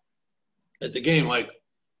not at the game. Like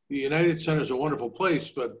the United Center is a wonderful place,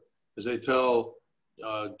 but as I tell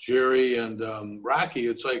Jerry and Rocky,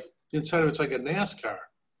 it's like inside of it's like a NASCAR.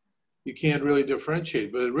 You can't really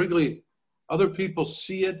differentiate. But at Wrigley, other people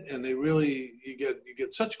see it, and they really you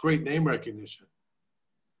get such great name recognition.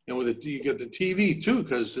 And with it, you get the TV too,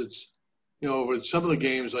 because it's with some of the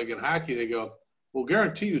games like in hockey, they go, "We'll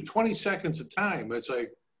guarantee you 20 seconds of time." It's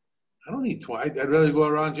like, I don't need 20. I'd rather go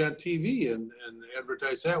around on TV and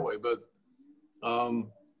advertise that way. But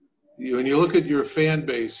when you look at your fan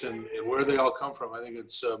base and where they all come from, I think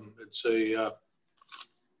it's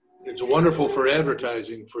wonderful for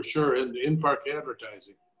advertising for sure, in-park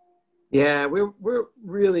advertising. Yeah, we're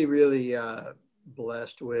really, really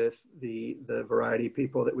blessed with the variety of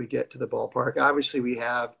people that we get to the ballpark. Obviously, we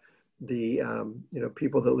have the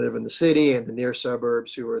people that live in the city and the near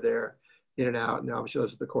suburbs who are there in and out, and obviously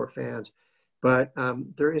those are the core fans. But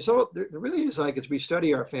there really is, like, as we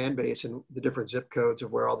study our fan base and the different zip codes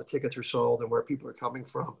of where all the tickets are sold and where people are coming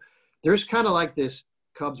from, there's kind of like this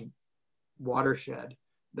Cubs watershed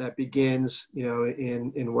that begins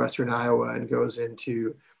in western Iowa and goes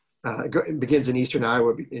into begins in eastern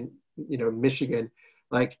Iowa, in Michigan,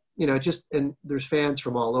 and there's fans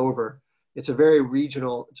from all over. It's a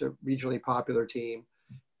regionally popular team,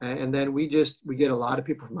 and then we get a lot of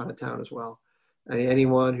people from out of town as well.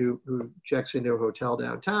 Anyone who checks into a hotel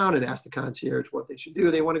downtown and asks the concierge what they should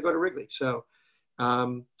do, they want to go to Wrigley. So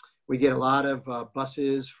we get a lot of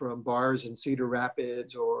buses from bars in Cedar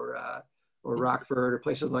Rapids or Rockford or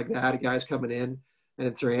places like that. Guys coming in, and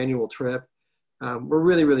it's their annual trip. We're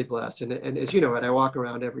really, really blessed. And as you know, I walk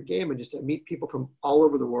around every game and just meet people from all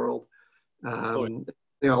over the world, all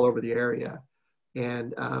over the area.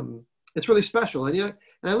 And it's really special. And, and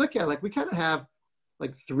I look at we kind of have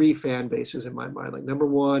like three fan bases in my mind. Like, number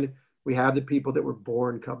one, we have the people that were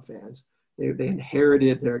born Cub fans. They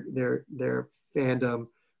inherited their fandom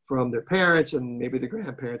from their parents and maybe their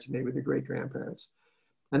grandparents and maybe their great grandparents.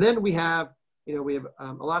 And then we have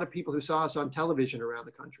a lot of people who saw us on television around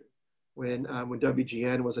the country when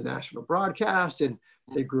WGN was a national broadcast, and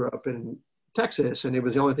they grew up in Texas and it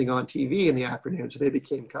was the only thing on TV in the afternoon. So they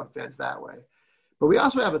became Cub fans that way. But we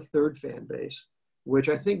also have a third fan base, which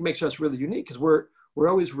I think makes us really unique, because we're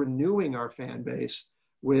always renewing our fan base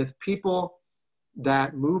with people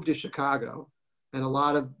that moved to Chicago, and a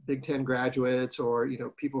lot of Big Ten graduates or,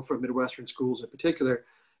 people from Midwestern schools in particular.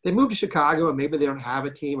 They move to Chicago and maybe they don't have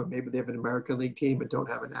a team, or maybe they have an American League team but don't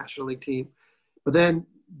have a National League team. But then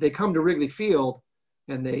they come to Wrigley Field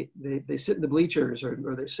and they sit in the bleachers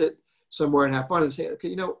or they sit somewhere and have fun and say,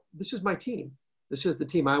 okay, this is my team. This is the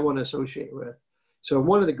team I want to associate with. So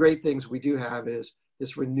one of the great things we do have is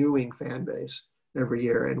this renewing fan base every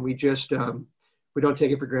year. And we just, we don't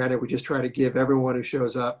take it for granted. We just try to give everyone who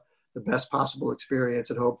shows up the best possible experience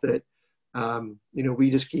and hope that, we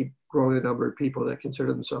just keep growing the number of people that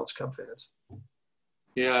consider themselves Cub fans.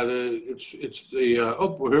 Yeah, it's the,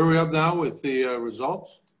 here we up now with the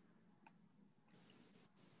results.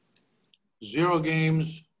 0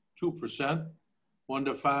 games, 2%, 1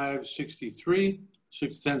 to 5, 63,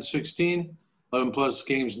 6 to 10, 16, 11 plus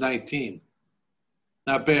games, 19.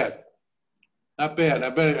 Not bad. Not bad. I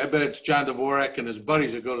bet it's John Dvorak and his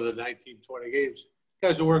buddies that go to the 19, 20 games.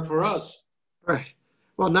 Guys who work for us. Right.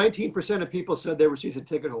 Well, 19% of people said they were season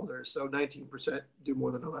ticket holders, so 19% do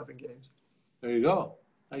more than 11 games. There you go.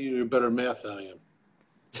 You do better math than I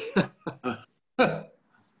am.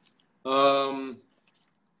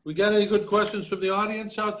 We got any good questions from the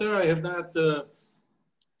audience out there? I have not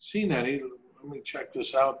seen any. Let me check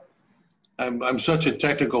this out. I'm such a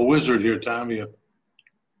technical wizard here, Tom. You're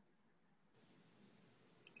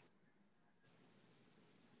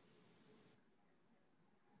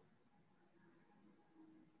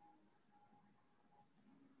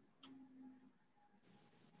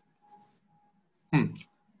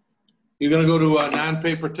going to go to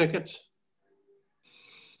non-paper tickets?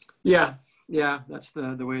 Yeah, that's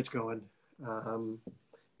the way it's going.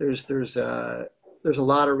 There's a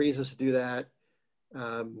lot of reasons to do that.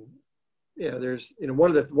 There's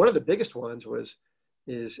one of the biggest ones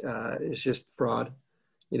is just fraud.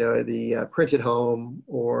 The printed home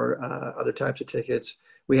or other types of tickets.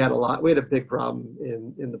 We had a big problem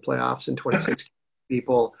in the playoffs in 2016.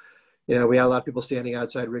 People, we had a lot of people standing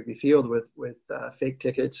outside Wrigley Field with fake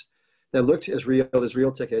tickets that looked as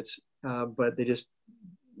real tickets, but they just,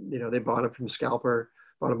 they bought them from a scalper,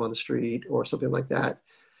 bought them on the street or something like that.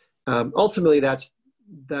 Ultimately, that's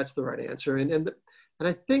the right answer. And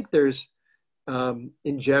I think there's,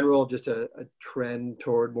 in general, just a trend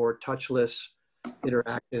toward more touchless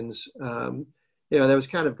interactions. That was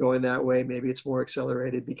kind of going that way. Maybe it's more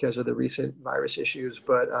accelerated because of the recent virus issues,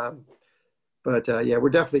 but yeah, we're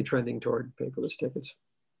definitely trending toward paperless tickets.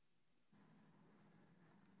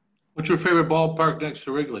 What's your favorite ballpark next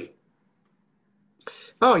to Wrigley?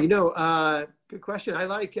 Oh, good question. I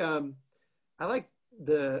like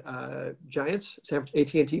the Giants,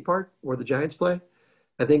 AT&T Park, where the Giants play.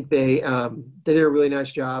 I think they did a really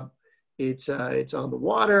nice job. It's on the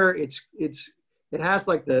water. It has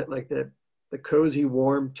like the cozy,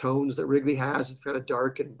 warm tones that Wrigley has. It's kind of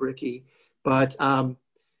dark and bricky, but I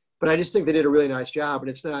just think they did a really nice job. And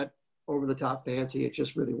it's not over the top fancy. It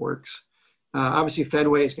just really works. Obviously,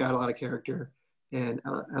 Fenway's got a lot of character, and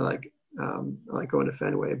I like going to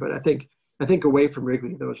Fenway. But I think away from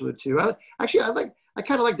Wrigley, those are the two. I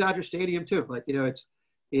kind of like Dodger Stadium too.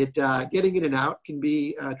 Getting in and out can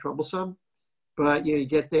be troublesome, but you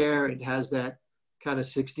get there, it has that kind of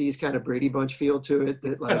 60s kind of Brady Bunch feel to it.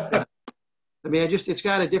 It's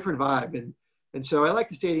got a different vibe, and so I like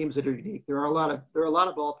the stadiums that are unique. There are a lot of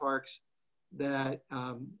ballparks that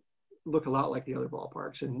look a lot like the other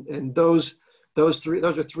ballparks, and those are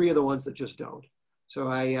 3 of the ones that just don't. So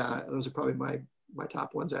those are probably my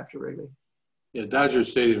top ones after Wrigley. Yeah, Dodger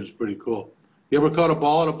Stadium is pretty cool. You ever caught a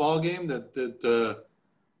ball at a ball game that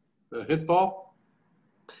hit ball?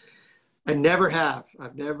 I never have.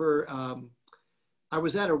 I've never. I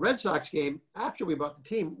was at a Red Sox game after we bought the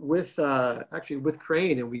team with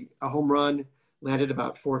Crane, and a home run landed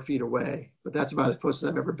about 4 feet away, but that's about as close as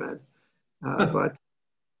I've ever been. But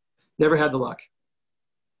never had the luck.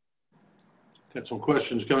 Got some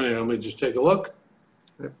questions coming in. Let me just take a look.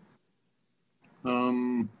 Yep.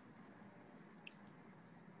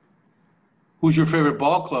 Who's your favorite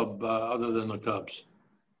ball club other than the Cubs?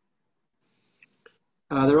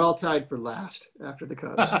 They're all tied for last after the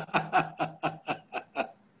Cubs.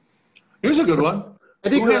 Here's a good one. I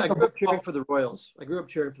grew up cheering for the Royals. I grew up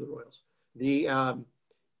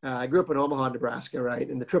in Omaha, Nebraska, right?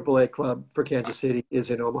 And the AAA club for Kansas City is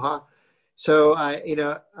in Omaha. So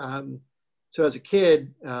so as a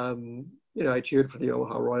kid, I cheered for the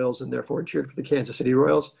Omaha Royals and therefore cheered for the Kansas City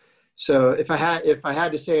Royals. So if I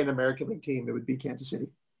had to say an American League team, it would be Kansas City.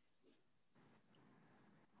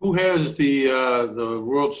 Who has the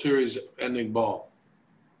World Series ending ball?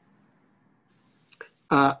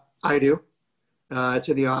 I do. It's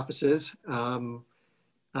in the offices.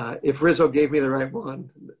 If Rizzo gave me the right one,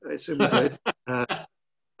 I assume he did.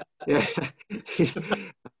 Yeah.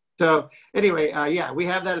 So anyway, yeah, we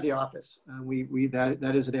have that at the office.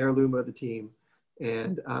 That is an heirloom of the team,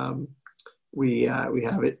 and we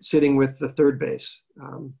have it sitting with the third base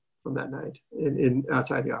from that night in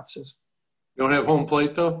outside the offices. You don't have home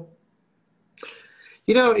plate though?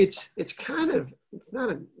 It's kind of it's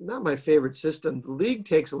not my favorite system. The league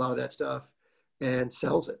takes a lot of that stuff and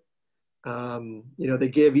sells it. They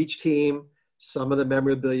give each team some of the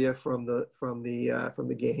memorabilia from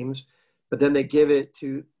the games, but then they give it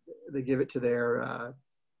to their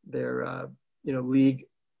league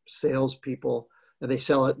salespeople, and they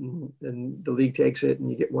sell it, and the league takes it,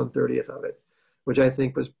 and you get 1/30th of it, which I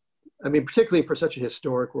think was, particularly for such a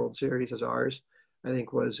historic World Series as ours, I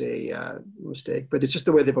think was a mistake. But it's just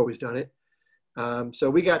the way they've always done it. So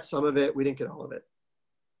we got some of it. We didn't get all of it.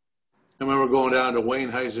 I remember going down to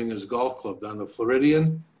Wayne Heisinger's golf club down the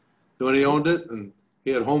Floridian when he owned it, and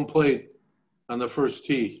he had home plate on the first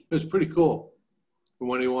tee. It was pretty cool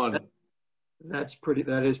when he won. That is pretty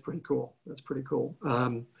cool. That's pretty cool.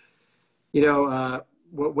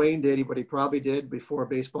 What Wayne did, what he probably did before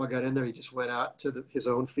baseball got in there, he just went out to his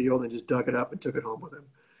own field and just dug it up and took it home with him.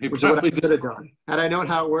 Which is what I could have done. Had I known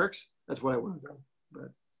how it works, that's what I would have done.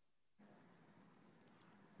 But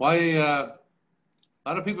why? A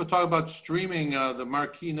lot of people talk about streaming the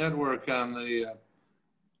Marquee network on the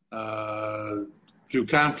through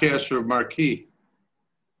Comcast or Marquee.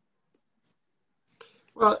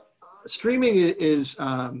 Well, streaming is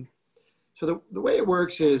so the way it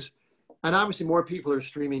works is, and obviously more people are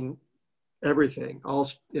streaming everything. All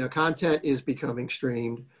content is becoming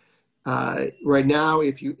streamed. Right now,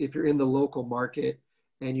 if you're in the local market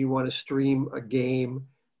and you want to stream a game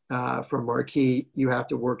from Marquee, you have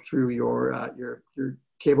to work through your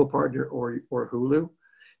cable partner or Hulu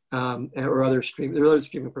or other there are other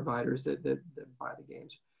streaming providers that buy the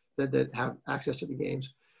games that have access to the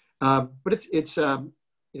games. But it's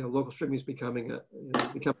local streaming is becoming a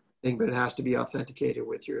thing, but it has to be authenticated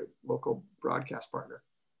with your local broadcast partner.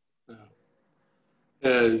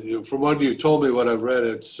 From what you've told me, what I've read,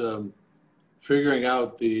 it's figuring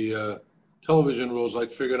out the television rules,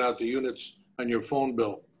 like figuring out the units on your phone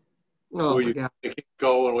bill, where you can't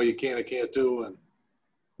go and where you can and can't do. And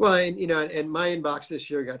my inbox this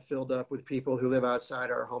year got filled up with people who live outside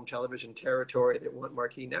our home television territory that want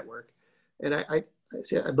Marquee Network, and I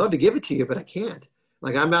say I'd love to give it to you, but I can't.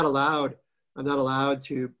 Like I'm not allowed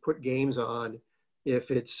to put games on if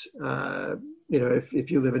it's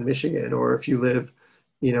if you live in Michigan or if you live,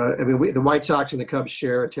 the White Sox and the Cubs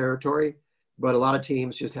share a territory, but a lot of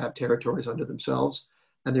teams just have territories under themselves,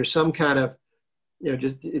 and there's some kind of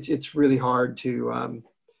it's really hard to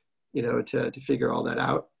to figure all that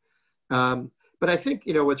out. But I think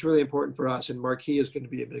what's really important for us, and Marquee is going to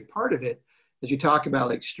be a big part of it, as you talk about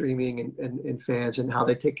like streaming and fans and how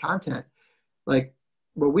they take content. Like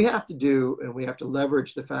what we have to do, and we have to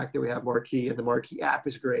leverage the fact that we have Marquee, and the Marquee app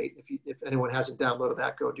is great. If anyone hasn't downloaded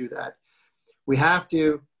that, go do that. We have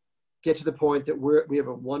to get to the point that we have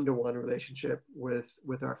a one-to-one relationship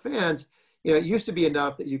with our fans. It used to be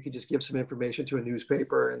enough that you could just give some information to a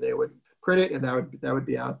newspaper and they would print it, and that would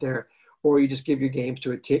be out there. Or you just give your games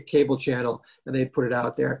to a cable channel and they'd put it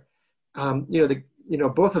out there.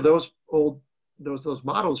 Both of those those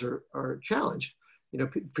models are challenged.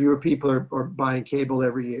 Fewer people are buying cable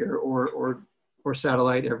every year or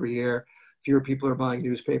satellite every year. Fewer people are buying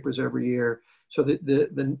newspapers every year. So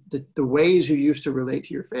the ways you used to relate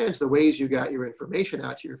to your fans, the ways you got your information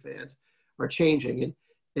out to your fans, are changing,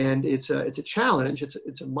 and it's a challenge.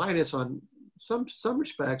 It's a minus on some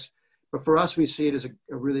respects, but for us, we see it as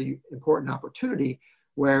a really important opportunity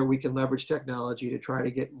where we can leverage technology to try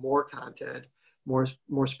to get more content, more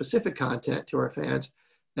specific content to our fans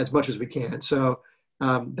as much as we can. So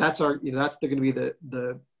that's going to be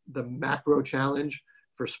the macro challenge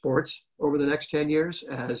for sports over the next 10 years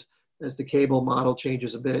as the cable model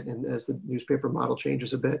changes a bit and as the newspaper model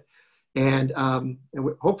changes a bit. And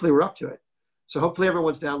hopefully we're up to it. So hopefully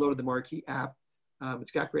everyone's downloaded the Marquee app.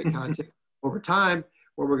 It's got great content. Over time,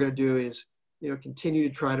 what we're going to do is, continue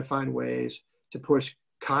to try to find ways to push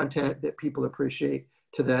content that people appreciate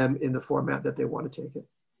to them in the format that they want to take it.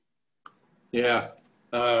 Yeah.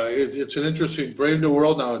 It's an interesting, brave new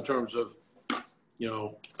world now in terms of,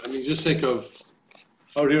 just think of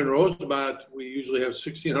out here in Rosemont, we usually have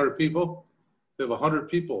 1,600 people. We have 100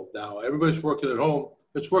 people now. Everybody's working at home.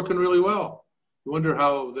 It's working really well. You wonder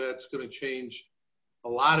how that's going to change a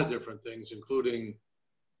lot of different things, including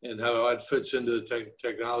and how it fits into the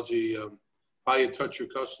technology, how you touch your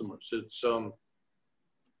customers. It's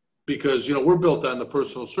because, we're built on the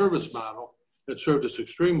personal service model. It served us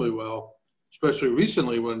extremely well, especially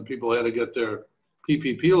recently when people had to get their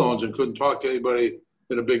PPP loans and couldn't talk to anybody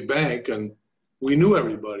at a big bank, and we knew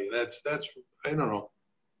everybody. That's I don't know.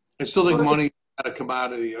 I still think money is not a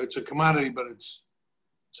commodity. It's a commodity, but it's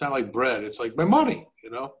not like bread. It's like my money,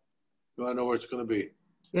 You want to know where it's going to be.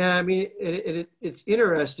 Yeah, it's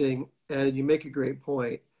interesting, and you make a great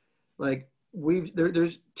point. Like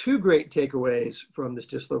there's two great takeaways from this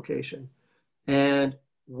dislocation. And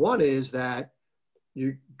one is that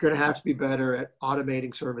you're going to have to be better at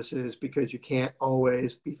automating services because you can't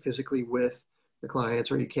always be physically with the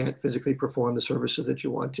clients, or you can't physically perform the services that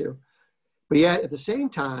you want to. But yet at the same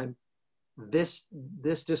time, this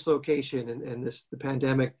dislocation and the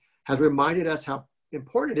pandemic has reminded us how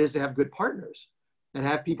important it is to have good partners and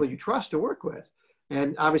have people you trust to work with.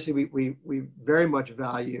 And obviously we very much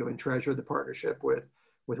value and treasure the partnership with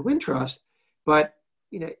Wintrust, but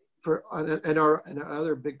and our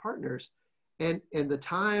other big partners, and the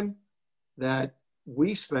time that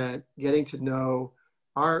we spent getting to know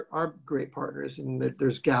our great partners, and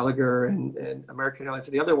there's Gallagher and American Airlines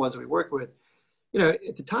and the other ones that we work with.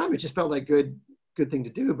 At the time it just felt like good thing to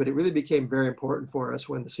do, but it really became very important for us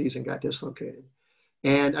when the season got dislocated.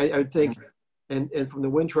 And I would think, and from the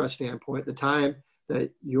Wintrust standpoint, the time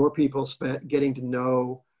that your people spent getting to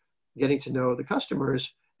know the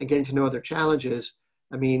customers and getting to know their challenges.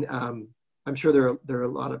 I mean, I'm sure there are a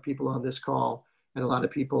lot of people on this call and a lot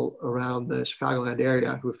of people around the Chicagoland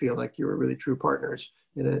area who feel like you were really true partners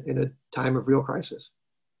in a time of real crisis.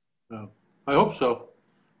 I hope so.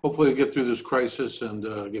 Hopefully we'll get through this crisis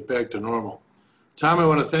and get back to normal. Tom, I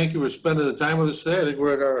want to thank you for spending the time with us today. I think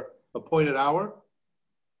we're at our appointed hour.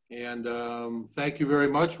 And thank you very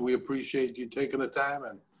much. We appreciate you taking the time,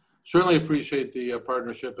 and certainly appreciate the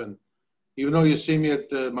partnership. And even though you see me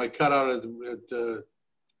at my cutout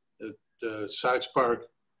at Sox Park,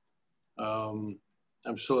 I'm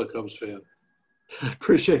still a Cubs fan. I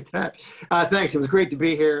appreciate that. Thanks. It was great to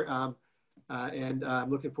be here. And I'm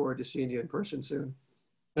looking forward to seeing you in person soon.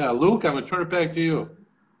 Yeah, Luke, I'm going to turn it back to you.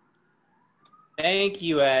 Thank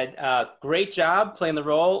you, Ed. Great job playing the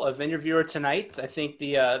role of interviewer tonight. I think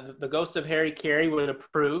the ghost of Harry Carey would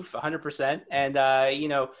approve 100%. And,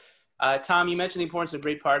 Tom, you mentioned the importance of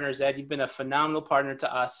great partners. Ed, you've been a phenomenal partner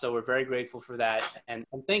to us, so we're very grateful for that. And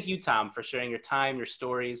thank you, Tom, for sharing your time, your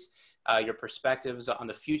stories, your perspectives on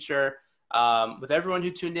the future. With everyone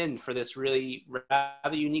who tuned in for this really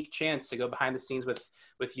rather unique chance to go behind the scenes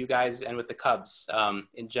with you guys and with the Cubs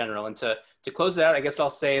in general. And to close it out, I guess I'll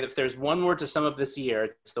say that if there's one word to sum up this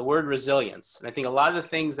year, it's the word resilience. And I think a lot of the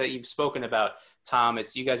things that you've spoken about, Tom,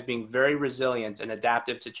 it's you guys being very resilient and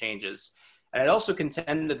adaptive to changes. And I'd also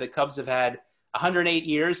contend that the Cubs have had 108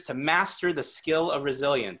 years to master the skill of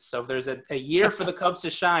resilience. So if there's a year for the Cubs to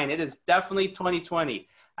shine, it is definitely 2020.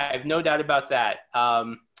 I have no doubt about that.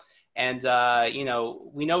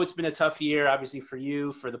 We know it's been a tough year, obviously, for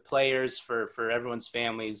you, for the players, for everyone's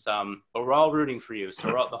families, but we're all rooting for you. So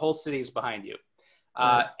the whole city is behind you.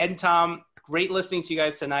 Ed and Tom, great listening to you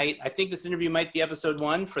guys tonight. I think this interview might be episode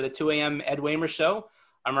 1 for the 2 a.m. Ed Wehmer show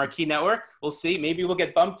on Marquee Network. We'll see. Maybe we'll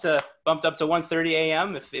get bumped up to 1:30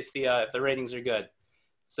 a.m. if the ratings are good.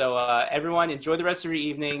 So everyone, enjoy the rest of your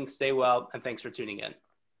evening. Stay well, and thanks for tuning in.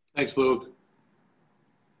 Thanks, Luke.